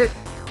button instead.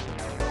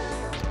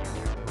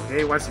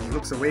 Okay, once he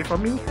looks away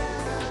from me.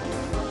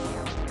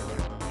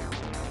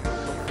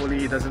 Hopefully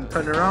he doesn't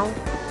turn around.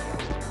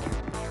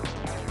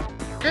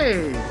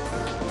 Hey!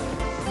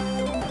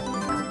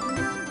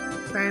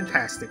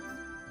 Fantastic.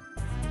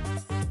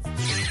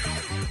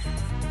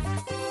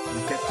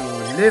 We get to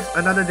live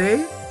another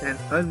day and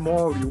earn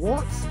more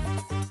rewards.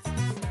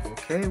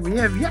 Okay, we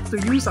have yet to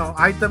use our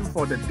item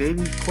for the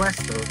daily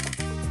quest though.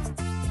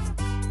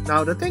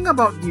 Now the thing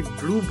about the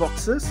blue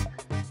boxes,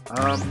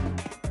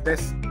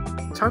 there's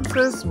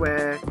chances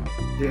where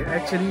they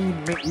actually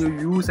make you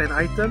use an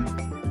item,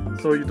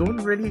 so you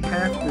don't really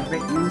have to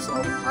make use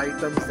of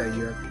items that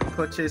you have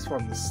purchased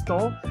from the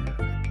store.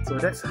 So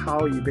that's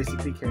how you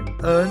basically can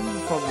earn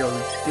from your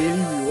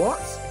daily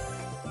rewards.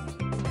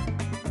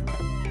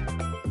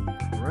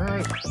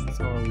 Alright,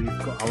 so we've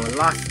got our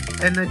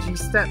last energy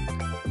step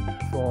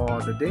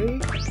for the day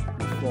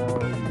before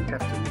we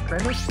have to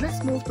replenish.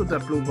 Let's move to the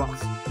blue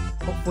box.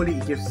 Hopefully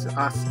it gives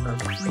us a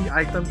free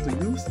item to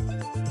use.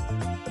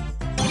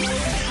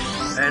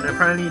 And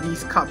apparently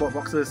these cardboard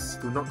boxes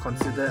do not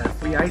consider a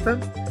free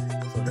item,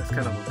 so that's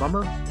kind of a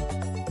bummer.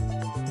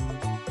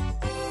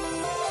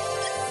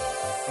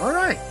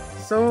 Alright,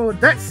 so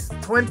that's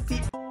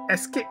 20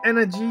 escape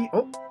energy.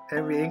 Oh,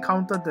 and we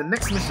encountered the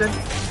next mission.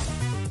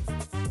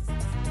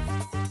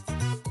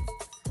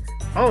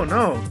 Oh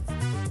no!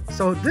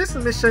 So this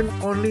mission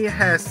only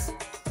has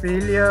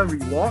failure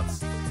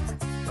rewards,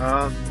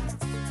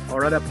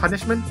 or rather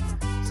punishment.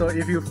 So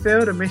if you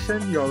fail the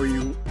mission, your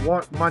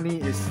reward money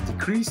is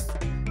decreased.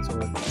 So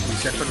we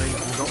definitely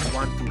do not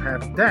want to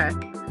have that.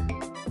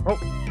 Oh,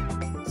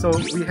 so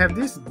we have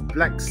this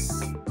black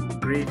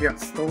graveyard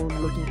stone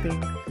looking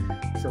thing.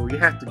 So we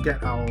have to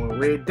get our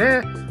way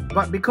there.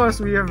 But because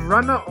we have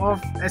run out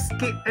of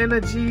escape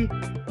energy,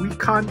 we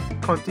can't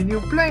continue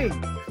playing.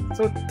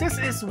 So this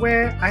is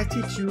where I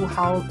teach you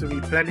how to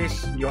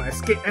replenish your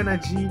escape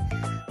energy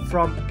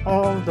from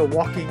all the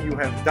walking you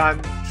have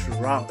done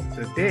throughout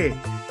the day.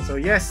 So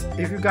yes,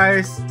 if you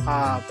guys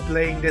are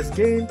playing this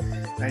game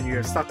and you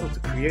have started to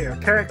create a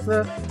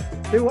character,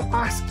 they will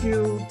ask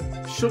you,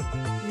 should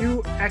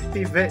you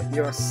activate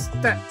your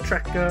step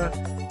tracker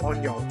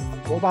on your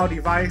mobile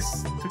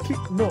device to keep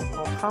note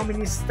of how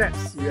many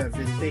steps you have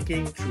been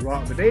taking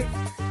throughout the day.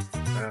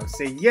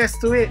 Say yes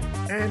to it,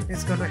 and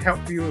it's gonna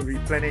help you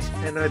replenish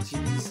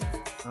energies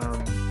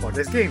for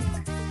this game,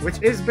 which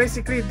is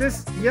basically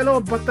this yellow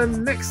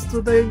button next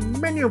to the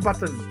menu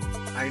button.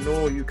 I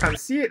know you can't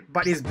see it,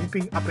 but it's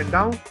booping up and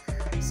down.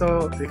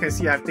 So you can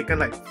see I've taken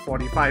like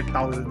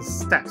 45,000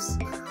 steps.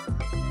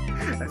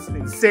 That's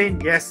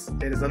insane. Yes,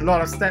 it is a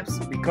lot of steps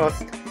because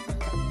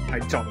my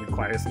job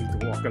requires me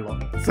to walk a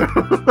lot. So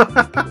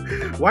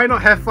why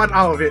not have fun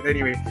out of it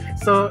anyway?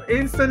 So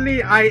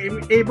instantly I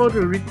am able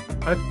to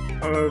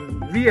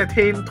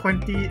re-attain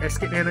 20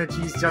 escape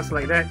energies just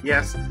like that.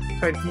 Yes,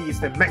 20 is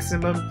the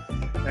maximum.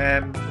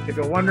 And if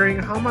you're wondering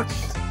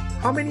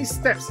how many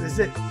steps is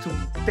it to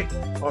take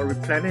or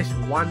replenish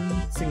one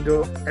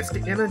single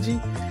escape energy,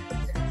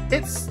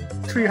 it's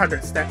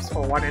 300 steps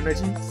for one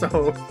energy.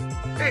 So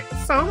it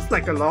sounds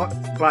like a lot,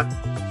 but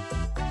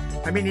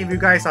I mean, if you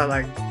guys are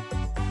like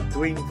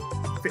doing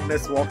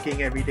fitness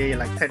walking every day,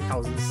 like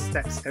 10,000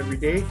 steps every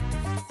day,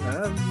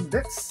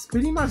 that's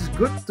pretty much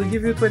good to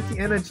give you 20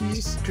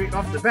 energies straight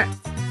off the bat.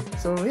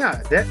 So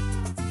yeah, that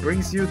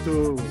brings you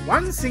to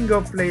one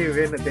single play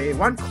within a day,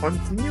 one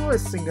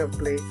continuous single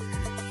play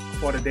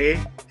for the day,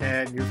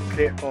 and you've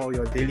cleared all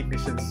your daily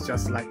missions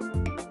just like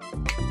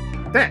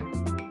that.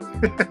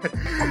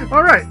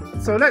 Alright,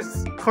 so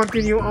let's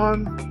continue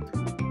on.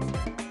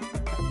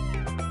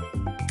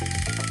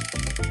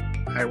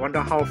 I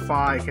wonder how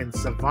far I can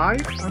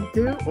survive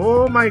until...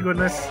 Oh my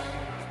goodness.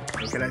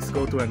 Okay, let's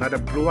go to another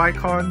blue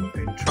icon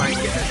and try and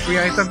get a free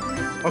item.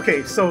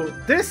 Okay, so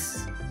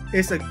this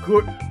is a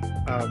good,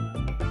 I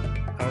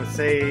would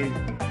say,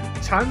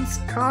 chance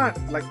card,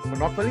 like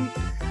Monopoly.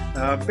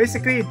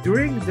 Basically,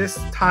 during this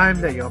time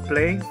that you're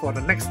playing, for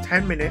the next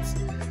 10 minutes,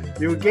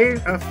 you'll gain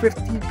a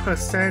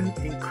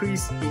 50%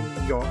 increase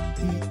in your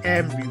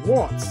EM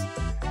rewards.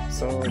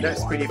 So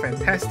that's pretty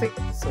fantastic.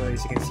 So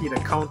as you can see, the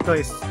counter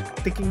is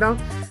ticking down.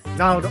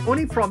 Now the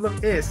only problem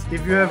is,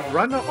 if you have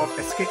run out of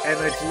escape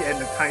energy and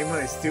the timer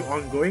is still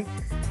ongoing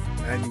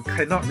and you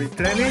cannot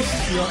replenish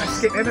your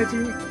escape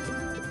energy,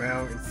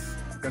 well,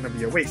 it's gonna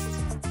be a waste.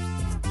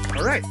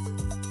 Alright,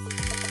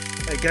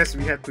 I guess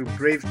we have to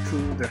brave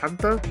through the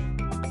hunter.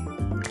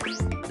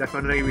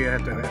 Definitely we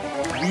have to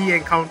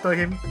re-encounter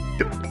him.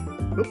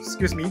 Oops,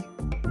 excuse me.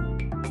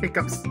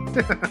 Hiccups.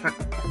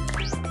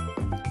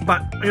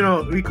 But, you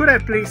know, we could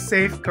have played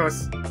safe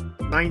because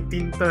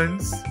 19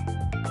 turns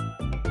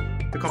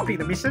to complete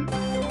the mission.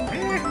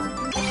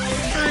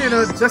 You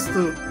know, just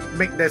to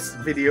make this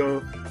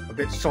video a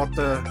bit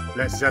shorter,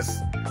 let's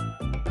just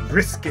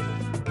risk it.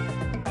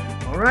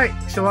 Alright,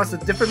 show us a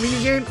different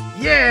minigame.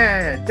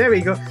 Yeah, there we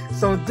go.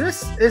 So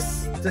this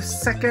is the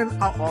second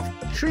out of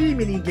 3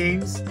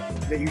 minigames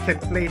that you can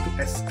play to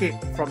escape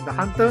from the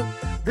hunter.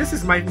 This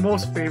is my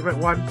most favorite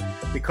one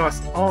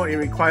because all it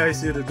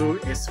requires you to do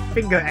is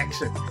finger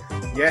action.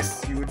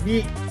 Yes, you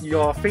need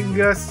your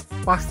fingers,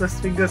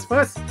 fastest fingers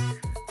first.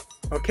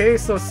 Okay,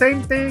 so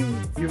same thing,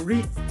 you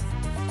read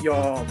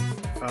your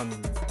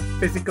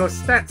physical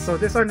stats. So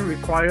this one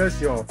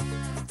requires your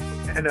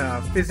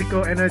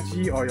physical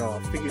energy or your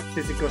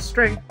physical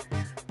strength,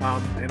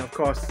 and of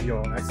course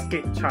your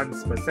escape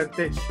chance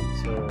percentage.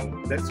 So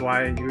that's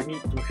why you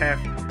need to have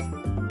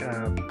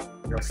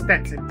your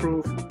stats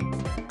improved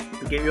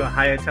to give you a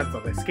higher chance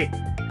of escape.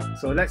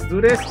 So let's do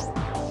this.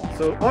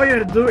 So all you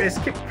have to do is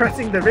keep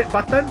pressing the red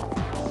button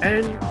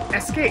and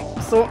escape.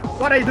 So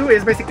what I do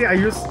is basically I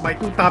use my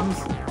 2 thumbs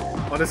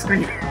on the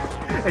screen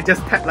and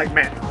just tap like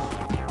mad.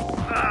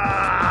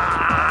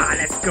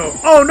 Let's go.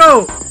 Oh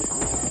no!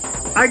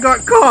 I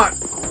got caught!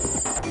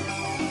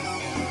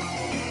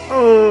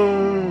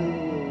 Oh,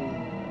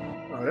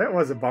 that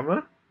was a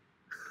bummer.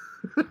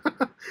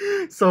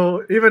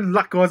 So even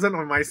luck wasn't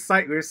on my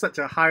side with such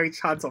a high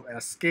chance of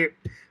escape.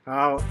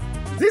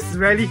 This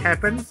rarely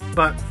happens,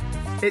 but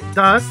it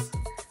does.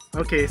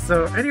 Okay,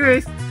 so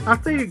anyways,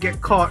 after you get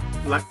caught,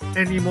 like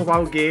any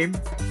mobile game,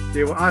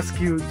 they will ask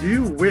you, do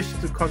you wish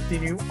to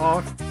continue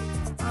off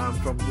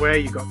from where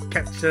you got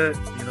captured?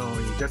 You know,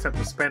 you just have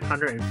to spend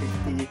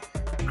 150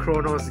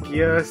 Chronos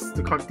gears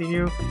to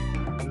continue.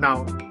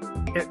 Now,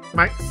 it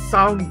might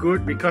sound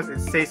good because it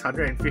says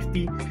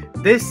 150.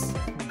 This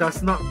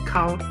does not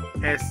count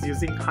as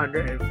using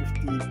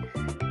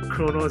 150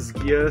 Chronos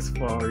gears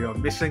for your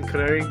mission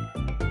clearing.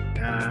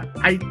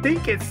 I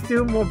think it's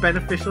still more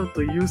beneficial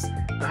to use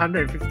the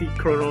 150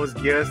 Chronos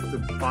gears to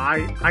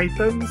buy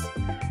items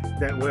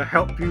that will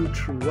help you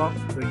throughout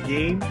the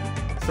game.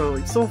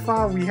 So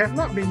far we have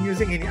not been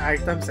using any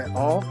items at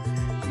all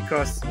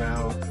because,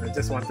 well, I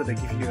just wanted to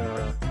give you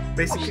a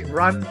basic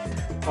run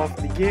of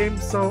the game.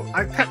 So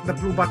I tapped the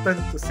blue button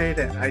to say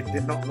that I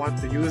did not want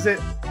to use it,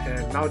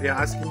 and now they're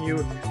asking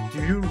you,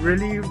 do you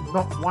really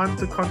not want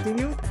to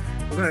continue?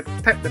 I'm gonna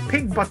tap the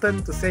pink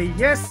button to say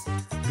yes,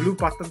 blue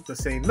button to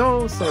say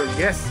no. So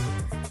yes,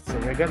 so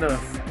we're gonna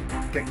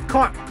get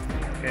caught,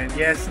 and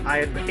yes, I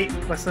am the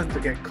 8th person to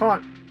get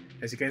caught.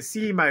 As you can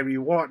see, my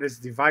reward is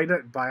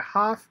divided by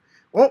half.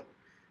 Oh,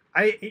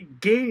 I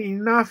gain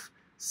enough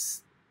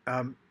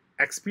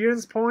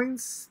experience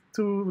points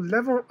to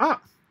level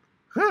up.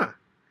 Huh.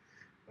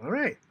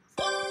 Alright.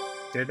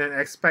 Didn't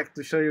expect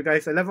to show you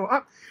guys a level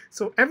up.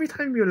 So every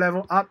time you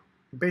level up,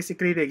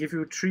 basically they give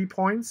you 3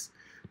 points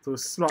to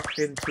slot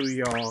into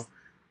your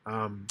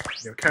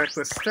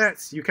character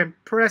stats. You can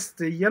press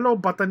the yellow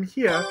button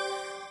here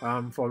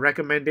for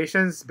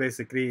recommendations.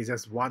 Basically it's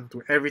just 1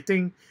 to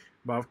everything.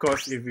 But of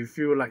course, if you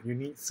feel like you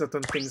need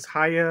certain things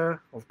higher,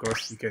 of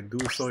course you can do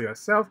so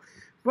yourself.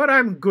 But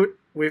I'm good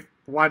with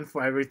 1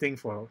 for everything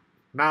for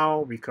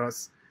now,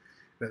 because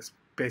that's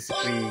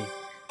basically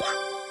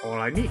all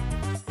I need.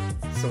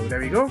 So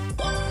there we go.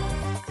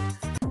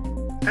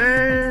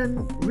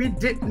 And we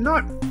did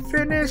not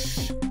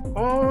finish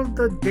all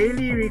the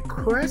daily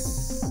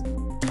requests.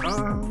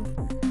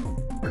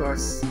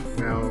 Because,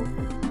 well,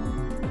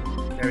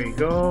 there we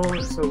go.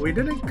 So we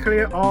didn't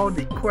clear all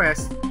the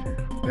quests.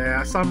 There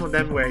are some of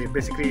them where it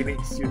basically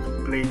needs you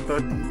to play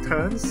 30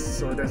 turns,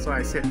 so that's why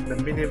I said the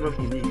minimum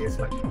you need is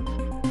like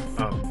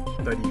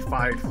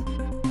 35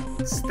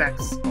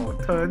 steps or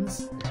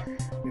turns,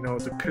 you know,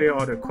 to clear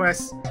all the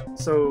quests.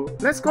 So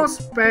let's go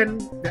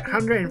spend that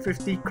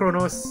 150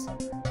 Chronos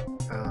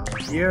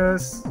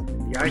years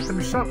in the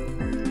item shop,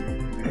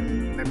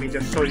 and let me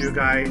just show you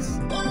guys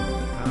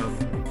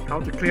how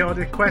to clear all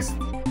the quests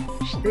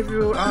if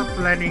you are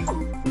planning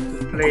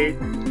to play it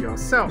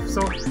yourself.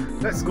 So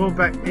let's go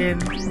back in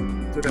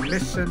to the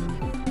mission,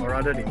 or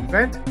rather the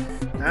event.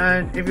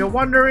 And if you're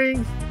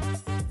wondering,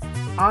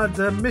 are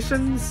the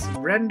missions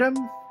random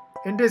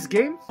in this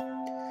game?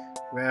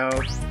 Well,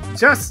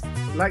 just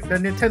like the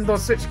Nintendo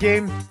Switch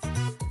game,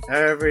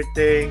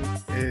 everything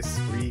is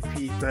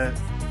repeated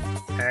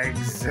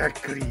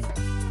exactly.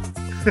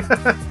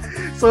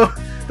 So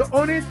the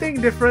only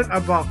thing different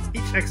about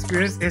each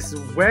experience is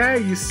where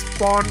you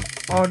spawn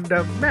on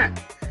the map.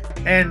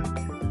 And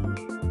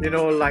you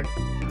know, like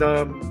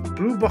the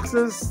blue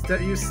boxes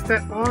that you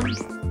step on,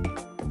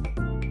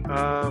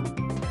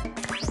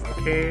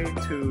 okay,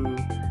 to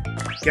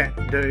get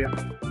the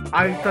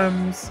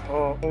items,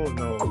 or oh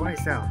no, why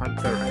is there a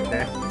hunter right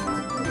there?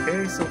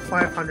 Okay, so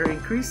 500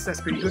 increase,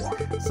 that's pretty good.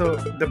 So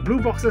the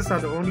blue boxes are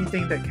the only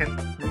thing that can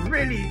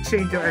really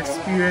change your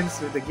experience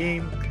with the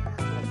game.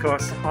 Of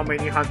course, how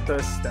many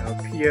hunters that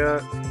appear,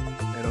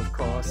 and of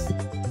course,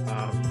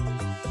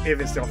 if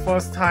it's your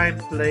first time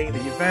playing the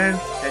event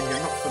and you're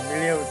not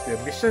familiar with the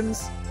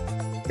missions,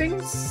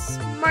 things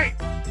might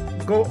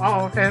go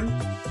out of hand.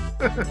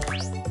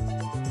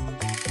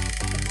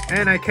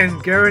 And I can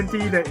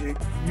guarantee that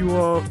you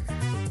will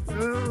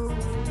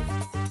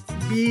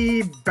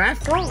be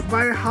baffled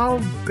by how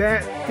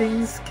bad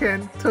things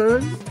can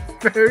turn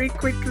very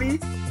quickly.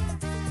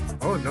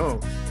 Oh no.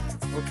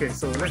 Okay,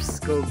 so let's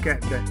go get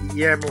the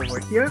EM over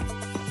here.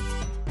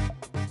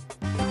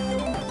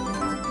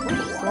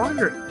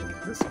 400.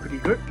 That's pretty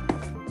good.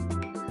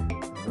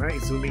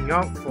 Alright, zooming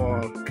out for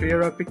a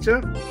clearer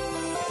picture.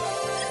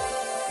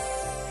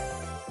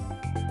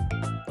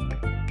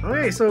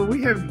 Okay, so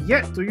we have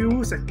yet to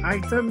use an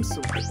item,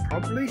 so we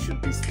probably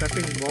should be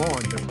stepping more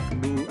on the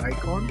blue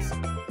icons.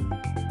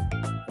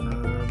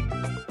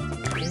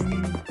 Okay,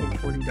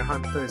 hopefully the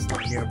hunter is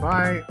not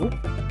nearby. Oop.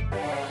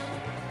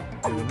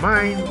 Never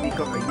mind, we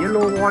got a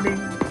yellow warning,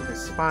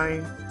 that's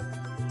fine.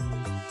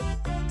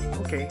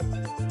 Okay.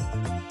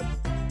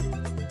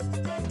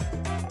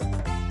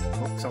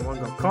 Oh, someone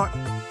got caught.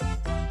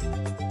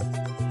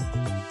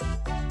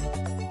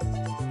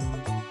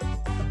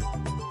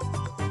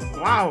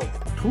 Wow!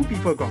 2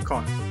 people got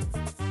caught.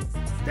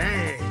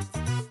 Dang.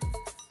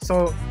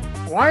 So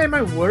why am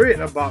I worried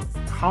about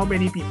how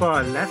many people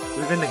are left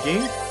within the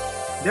game?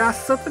 There are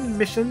certain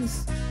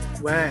missions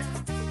where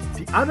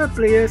the other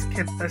players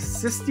can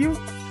assist you.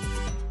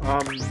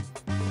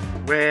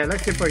 Where,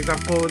 let's say for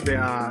example,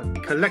 there are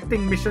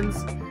collecting missions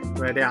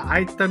where there are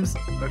items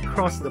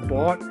across the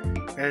board,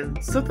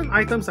 and certain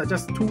items are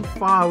just too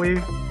far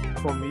away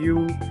from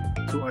you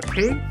to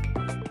attain.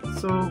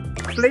 So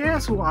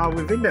players who are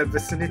within that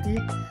vicinity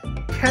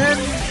can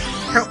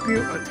help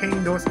you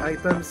attain those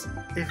items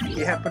if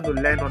you happen to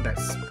land on that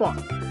spot.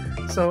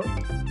 So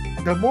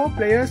the more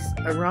players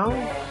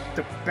around,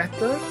 the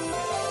better.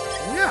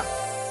 Yeah.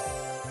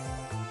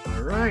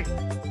 Alright.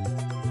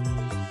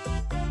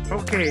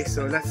 Okay,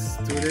 so let's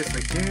do this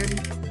again.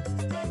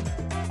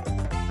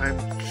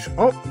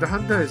 Oh, the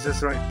hunter is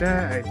just right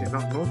there. I did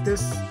not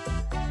notice.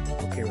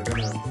 Okay, we're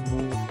gonna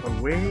move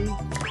away.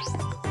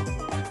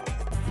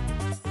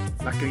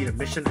 Luckily the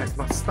mission has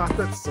not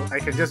started, so I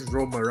can just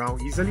roam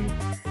around easily.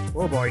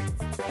 Oh boy.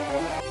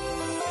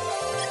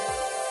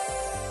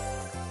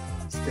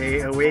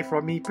 Stay away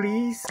from me,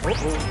 please. Oh,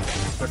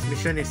 first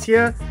mission is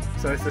here.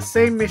 So it's the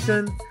same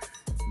mission.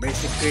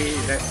 Basically,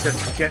 let's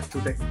just get to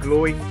that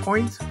glowing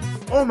point.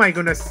 Oh my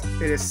goodness,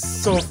 it is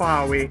so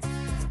far away.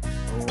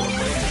 Oh my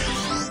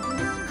goodness.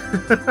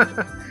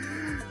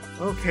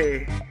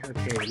 Okay,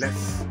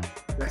 let's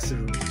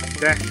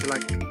dash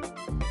like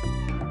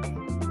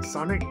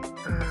Sonic.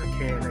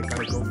 Okay, I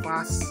gotta go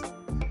fast.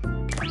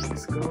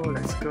 Let's go.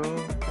 Let's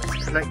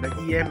collect the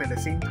EM at the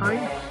same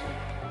time.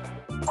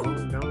 Oh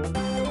no.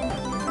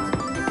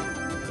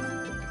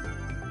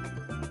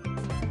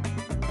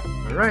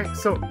 Alright,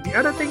 so the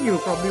other thing you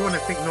probably want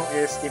to take note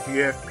is, if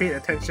you have paid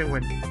attention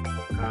when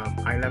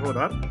I leveled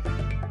up,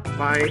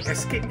 my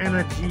escape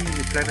energy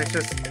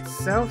replenishes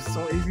itself.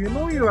 So if you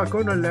know you are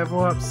going to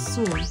level up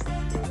soon,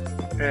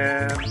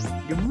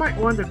 you might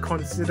want to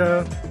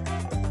consider,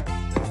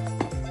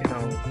 you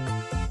know,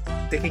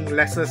 taking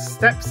lesser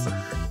steps,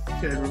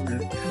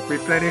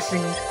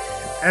 replenishing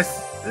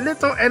as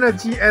little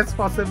energy as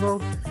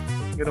possible,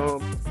 you know,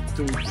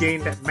 to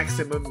gain that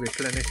maximum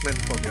replenishment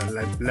from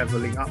your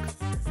leveling up.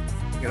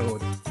 You know,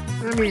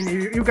 I mean,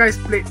 you guys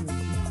played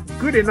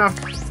good enough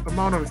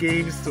amount of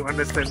games to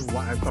understand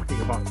what I'm talking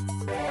about,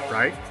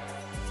 right?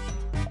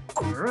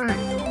 Alright.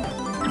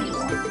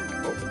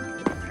 Oh,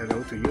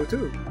 hello to you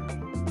too.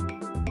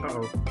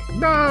 Uh-oh.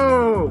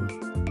 No!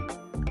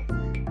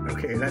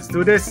 Okay, let's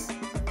do this.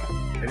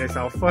 It is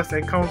our first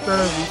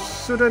encounter. We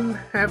shouldn't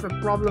have a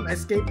problem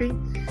escaping.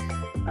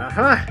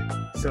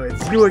 So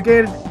it's you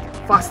again.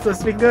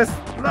 Fastest fingers.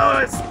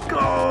 Let's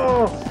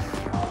go!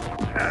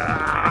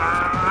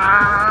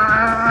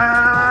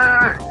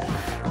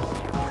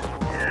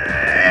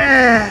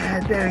 Yeah,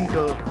 there we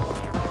go.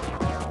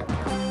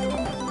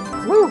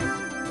 Woo!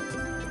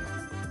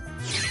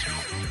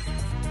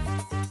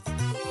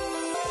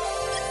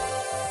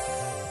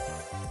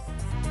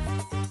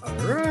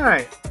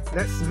 Alright,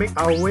 let's make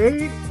our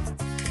way.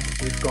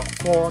 We've got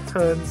 4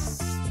 turns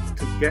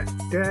to get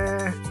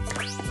there.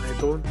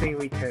 I don't think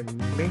we can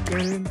make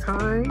it in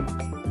time.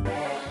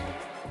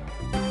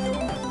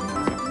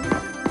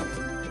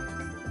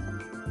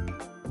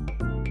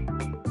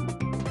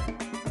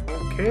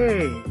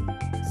 Okay,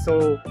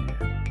 so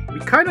we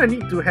kind of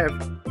need to have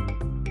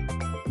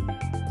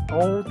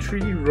all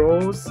 3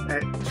 rows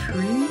at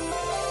 3.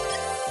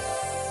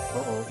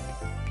 Uh-oh.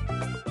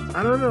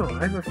 I don't know,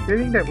 I have a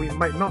feeling that we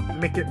might not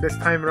make it this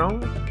time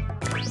around.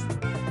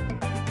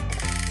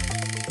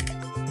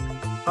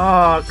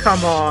 Oh,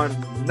 come on.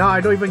 Now I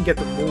don't even get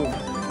to move.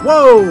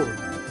 Whoa!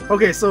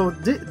 Okay, so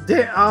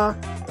there are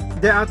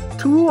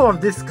 2 of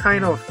this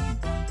kind of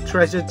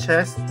treasure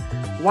chests.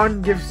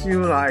 One gives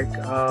you like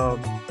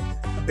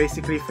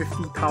basically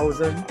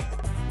 50,000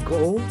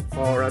 gold,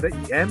 or rather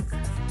EM,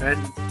 and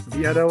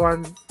the other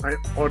one,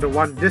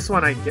 this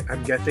one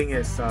I'm getting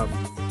is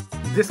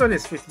this one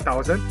is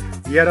 50,000.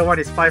 The other one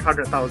is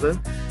 500,000.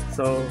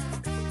 So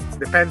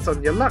depends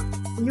on your luck.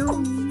 You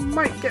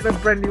might get a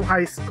brand new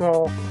high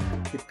score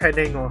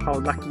depending on how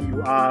lucky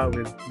you are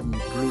with the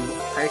blue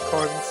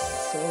icons.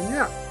 So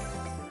yeah,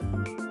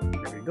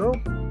 there we go.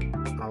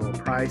 Our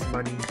prize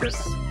money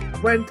just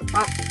went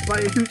up by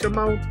a huge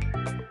amount.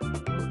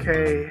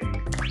 Okay,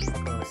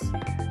 because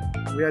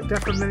we are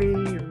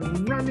definitely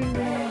running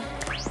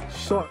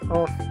short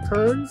of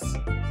turns.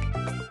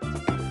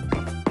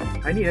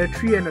 I need a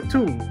 3 and a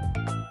 2.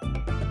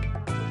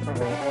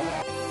 Uh-oh.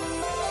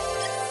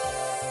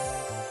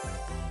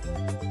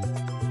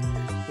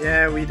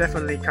 Yeah, we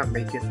definitely can't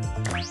make it.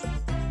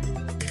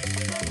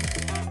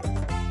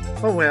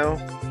 Oh well.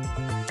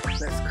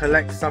 Let's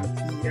collect some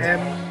EM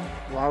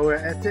while we're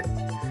at it.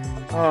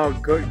 Oh,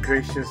 good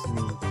gracious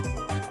me.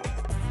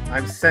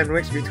 I'm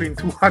sandwiched between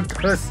 2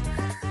 hunters.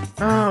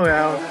 Oh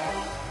well.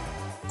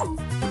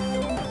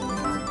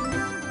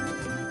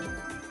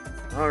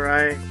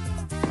 Alright.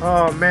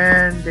 Oh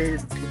man, they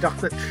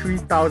deducted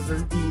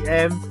 3,000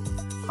 EM.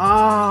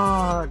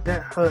 Ah,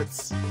 that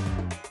hurts.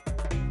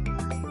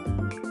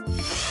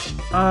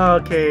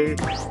 Okay,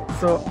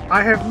 so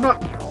I have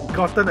not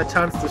gotten a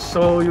chance to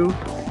show you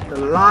the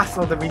last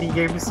of the mini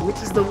games, which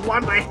is the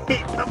one I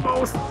hate the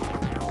most.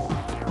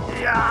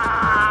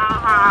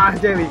 Yeah,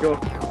 there we go.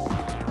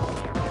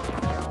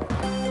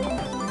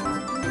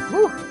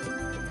 Woo.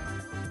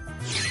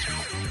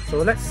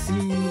 So let's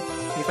see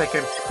if I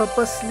can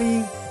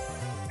purposely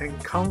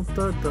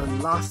encounter the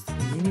last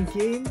mini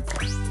game.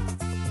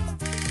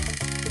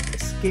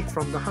 Escape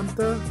from the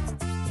hunter.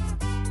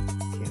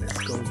 Okay, let's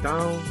go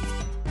down.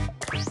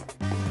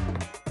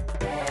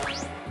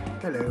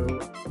 Hello,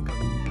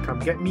 come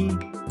get me.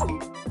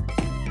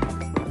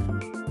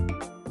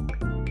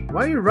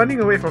 Why are you running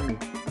away from me?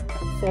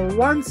 For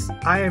once,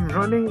 I am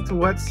running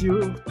towards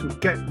you to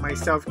get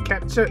myself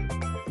captured.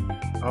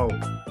 Oh,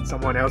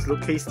 someone else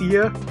look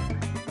tastier?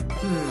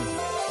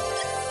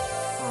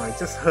 Oh, it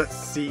just hurts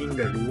seeing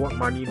the reward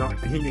money not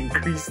being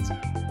increased.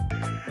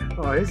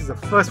 Oh, this is the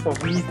first for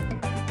me.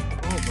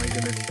 Oh my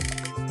goodness.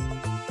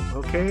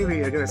 Okay,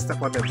 we are gonna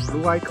step on the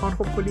blue icon.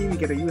 Hopefully we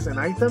get to use an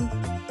item.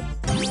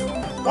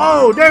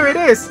 Whoa, there it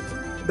is!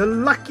 The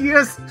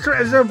luckiest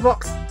treasure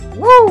box!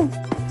 Woo!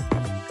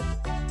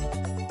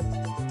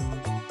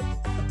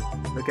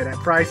 Look at that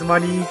prize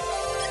money!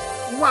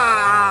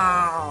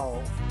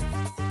 Wow!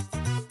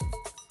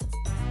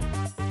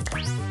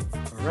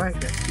 Alright,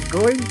 let's keep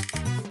going.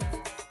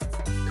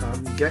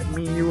 Come get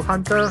me, you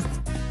hunter!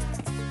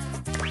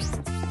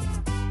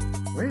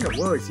 Where in the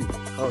world is he?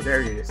 Oh,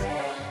 there he is.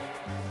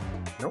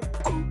 Nope.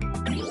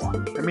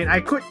 I mean, I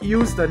could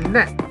use the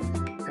net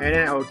and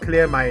then I'll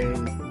clear my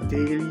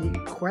daily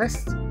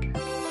quest.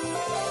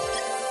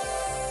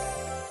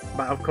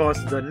 but of course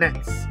the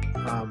nets,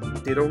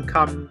 they don't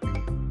come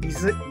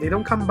easy. They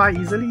don't come by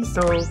easily.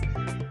 So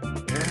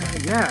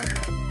yeah,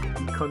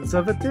 be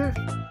conservative.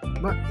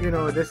 But you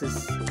know, this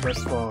is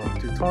just for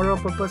tutorial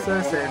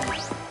purposes and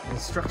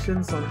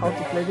instructions on how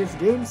to play this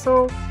game.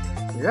 So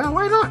yeah,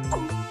 why not?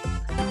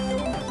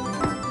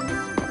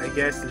 I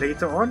guess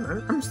later on,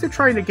 I'm still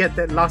trying to get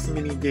that last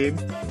mini game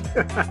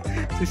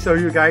to show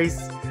you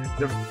guys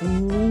the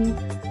full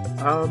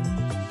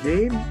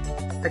game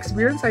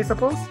experience, I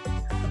suppose.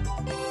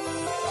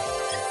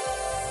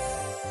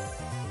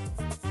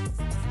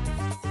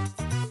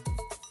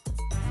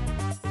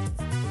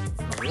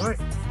 Alright,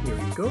 here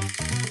we go.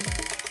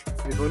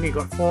 We've only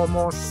got 4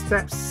 more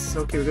steps.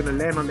 Okay, we're gonna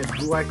land on that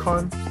blue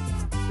icon.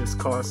 Just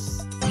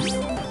cause...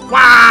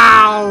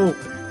 Wow!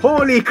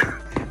 Holy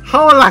crap!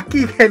 How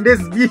lucky can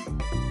this be?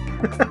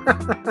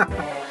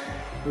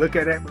 Look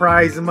at that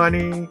prize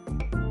money.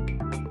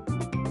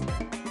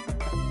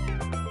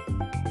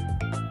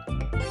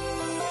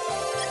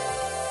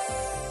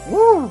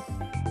 Woo!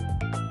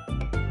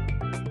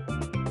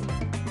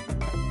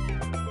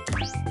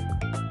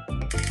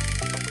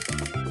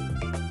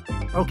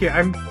 Okay,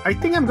 I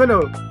think I'm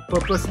gonna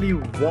purposely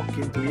walk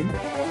into it.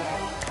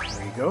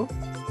 There you go.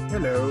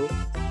 Hello.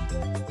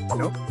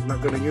 Nope,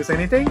 not gonna use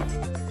anything.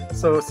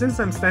 So since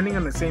I'm standing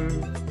on the same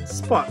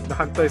spot, the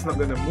hunter is not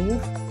gonna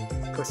move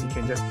because he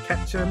can just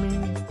capture me.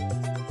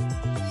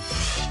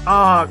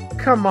 Ah, oh,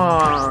 come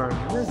on!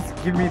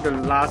 Just give me the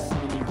last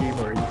mini game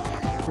already.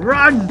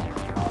 Run!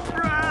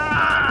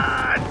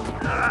 Run!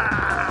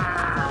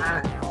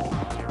 Ah!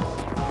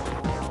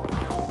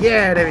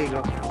 Yeah, there we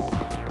go.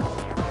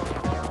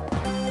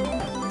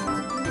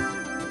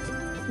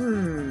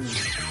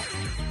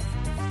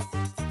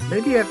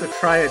 Maybe I have to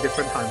try a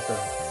different hunter.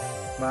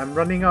 But I'm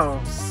running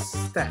out of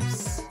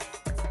steps.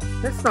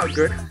 That's not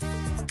good.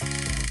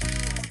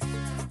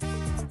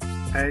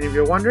 And if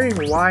you're wondering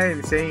why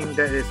I'm saying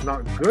that it's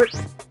not good,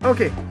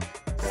 okay,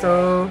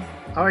 so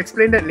I'll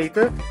explain that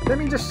later. Let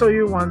me just show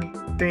you one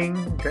thing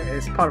that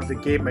is part of the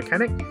game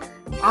mechanic.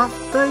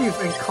 After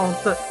you've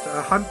encountered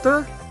a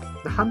hunter,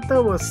 the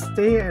hunter will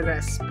stay at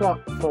that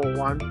spot for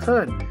 1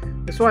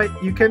 turn. That's why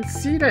you can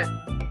see that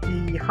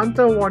the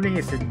hunter warning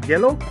is in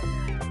yellow,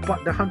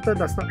 but the hunter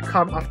does not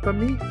come after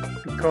me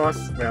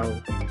because,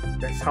 well,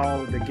 that's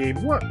how the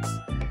game works.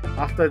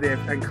 After they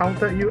have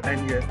encountered you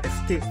and you have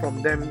escaped from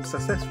them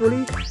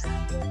successfully,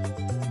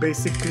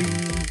 basically,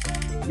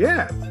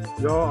 yeah,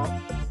 you're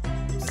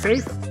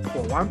safe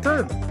for 1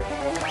 turn.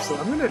 So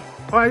I'm gonna...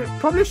 Oh, I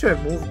probably should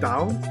have moved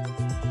down.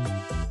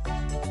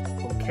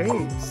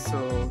 Okay,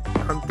 so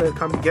hunter,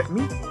 come get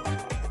me.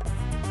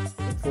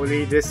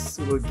 Hopefully this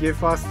will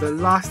give us the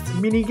last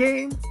mini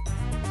game.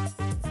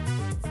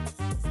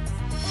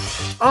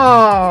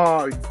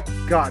 Oh,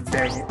 god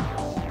dang it.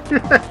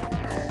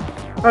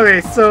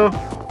 Okay, so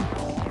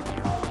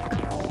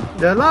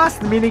the last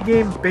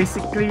minigame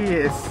basically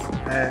is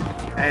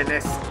an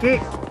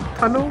escape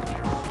tunnel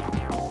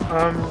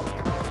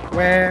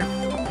where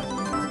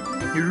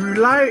you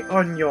rely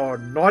on your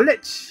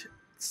knowledge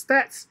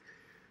stats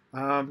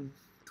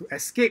to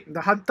escape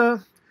the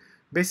hunter.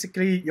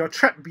 Basically, you're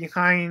trapped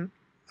behind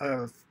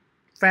a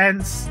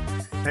fence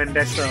and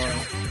there's a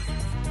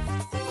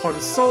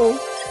console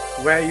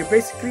where you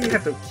basically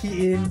have to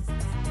key in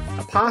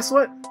a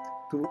password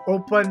to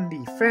open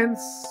the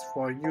fence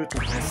for you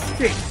to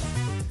escape.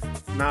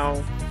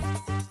 Now,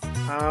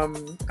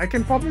 I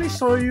can probably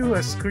show you a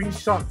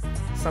screenshot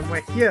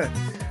somewhere here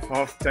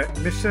of that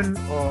mission,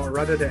 or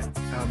rather that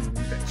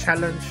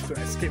challenge to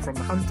escape from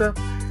the hunter.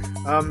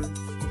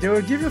 They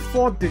will give you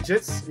 4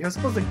 digits. You're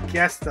supposed to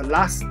guess the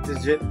last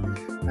digit,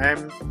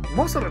 and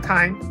most of the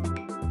time,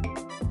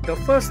 the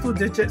first 2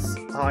 digits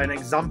are an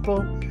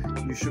example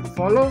you should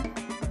follow.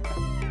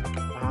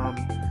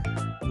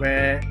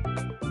 Where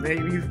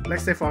maybe,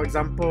 let's say for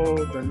example,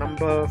 the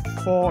number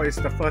 4 is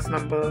the first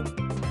number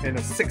and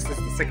a 6 is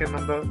the second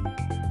number.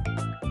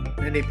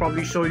 Then they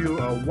probably show you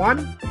a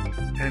 1,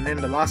 and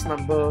then the last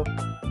number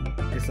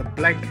is a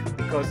blank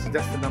because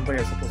that's the number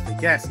you're supposed to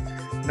guess.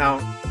 Now,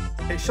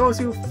 it shows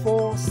you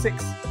 4,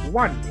 6,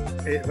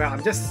 1. Well,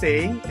 I'm just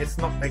saying it's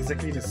not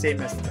exactly the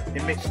same as the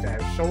image that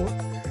I've shown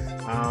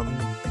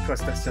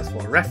because that's just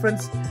for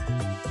reference.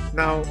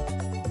 Now,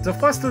 the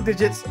first 2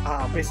 digits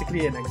are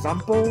basically an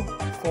example,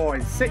 4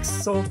 and 6,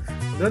 so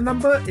the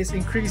number is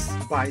increased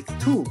by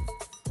 2.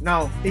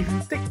 Now, if you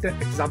take that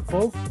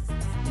example,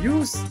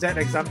 use that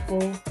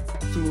example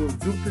to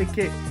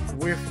duplicate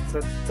with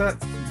the 3rd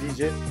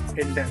digit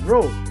in that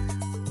row.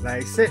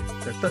 Like I said,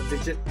 the 3rd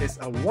digit is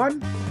a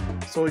 1,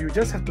 so you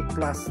just have to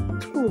plus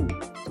 2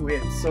 to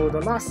it, so the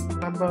last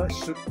number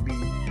should be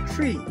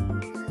 3.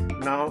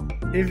 Now,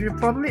 if you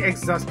probably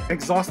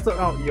exhausted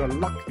out your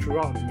luck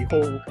throughout the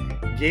whole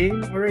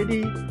game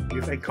already,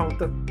 you've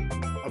encountered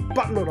a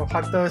buttload of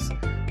hunters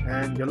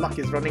and your luck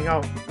is running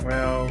out,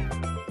 well,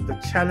 the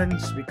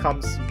challenge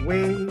becomes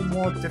way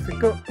more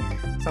difficult.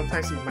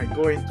 Sometimes it might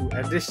go into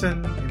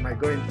addition, it might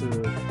go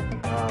into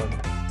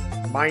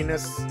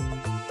minus,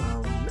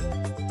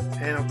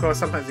 and of course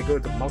sometimes they go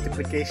into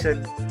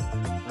multiplication.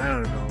 I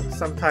don't know,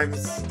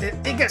 sometimes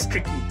it gets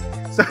tricky.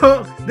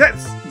 So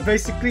that's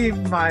basically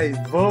my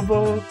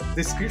verbal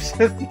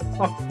description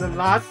of the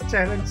last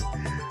challenge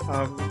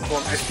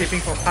from escaping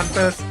from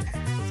hunters.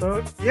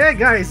 So yeah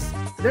guys,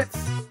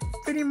 that's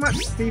pretty much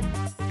the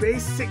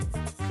basic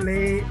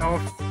play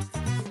of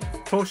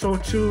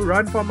SilentCiel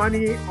Run for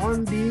Money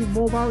on the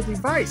mobile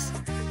device.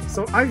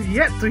 So I've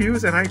yet to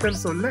use an item,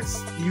 so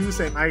let's use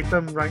an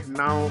item right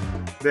now.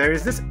 There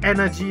is this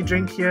energy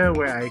drink here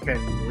where I can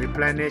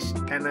replenish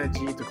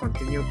energy to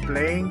continue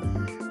playing.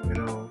 You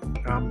know,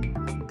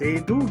 they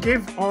do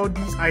give all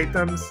these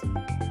items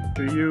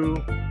to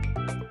you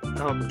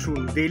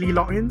through daily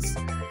logins.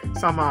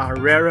 Some are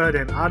rarer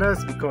than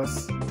others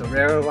because the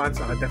rarer ones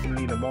are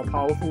definitely the more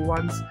powerful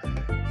ones.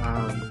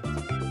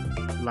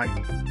 Like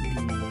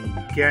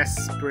the gas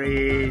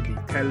spray, the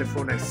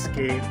telephone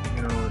escape,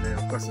 you know, and then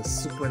of course the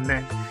super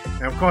net.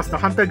 And of course the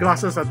hunter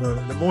glasses are the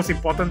most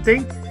important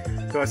thing,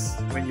 because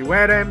when you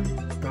wear them,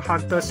 the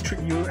hunters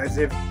treat you as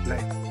if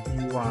like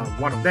you are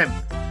one of them.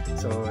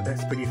 So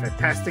that's pretty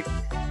fantastic.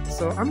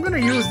 So I'm gonna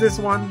use this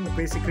one,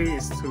 basically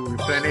is to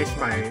replenish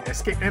my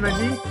escape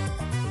energy.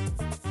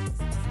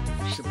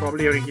 Should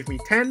probably only give me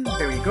 10.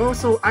 There we go.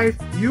 So I've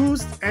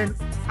used an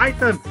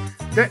item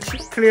that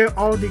should clear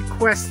all the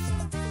quests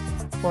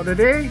for the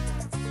day.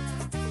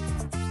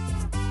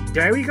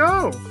 There we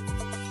go.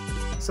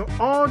 So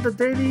all the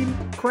daily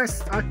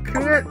quests are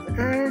cleared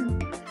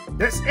and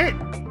that's it.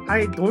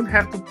 I don't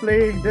have to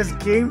play this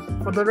game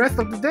for the rest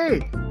of the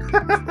day.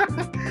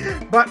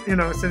 But you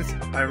know, since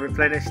I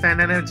replenished 10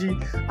 energy,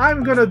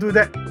 I'm gonna do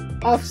that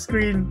off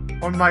screen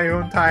on my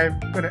own time.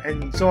 I'm gonna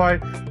enjoy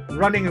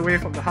running away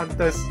from the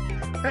hunters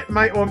at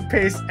my own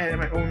pace and at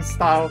my own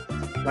style,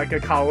 like a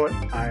coward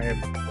I am.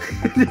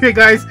 Anyway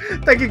guys,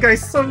 thank you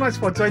guys so much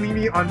for joining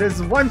me on this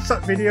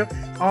one-shot video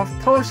of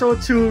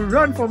SilentCiel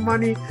Run for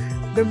Money,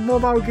 the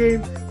mobile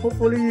game.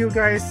 Hopefully you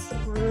guys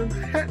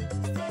had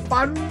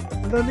fun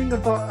learning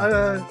about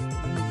a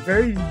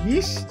very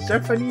niche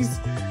Japanese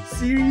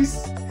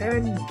series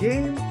and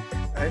game,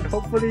 and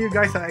hopefully you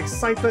guys are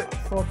excited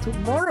for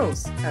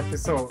tomorrow's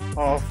episode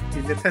of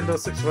the Nintendo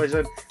Switch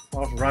version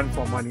of Run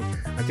for Money.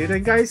 Until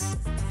then guys,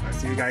 I'll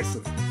see you guys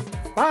soon.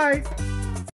 Bye!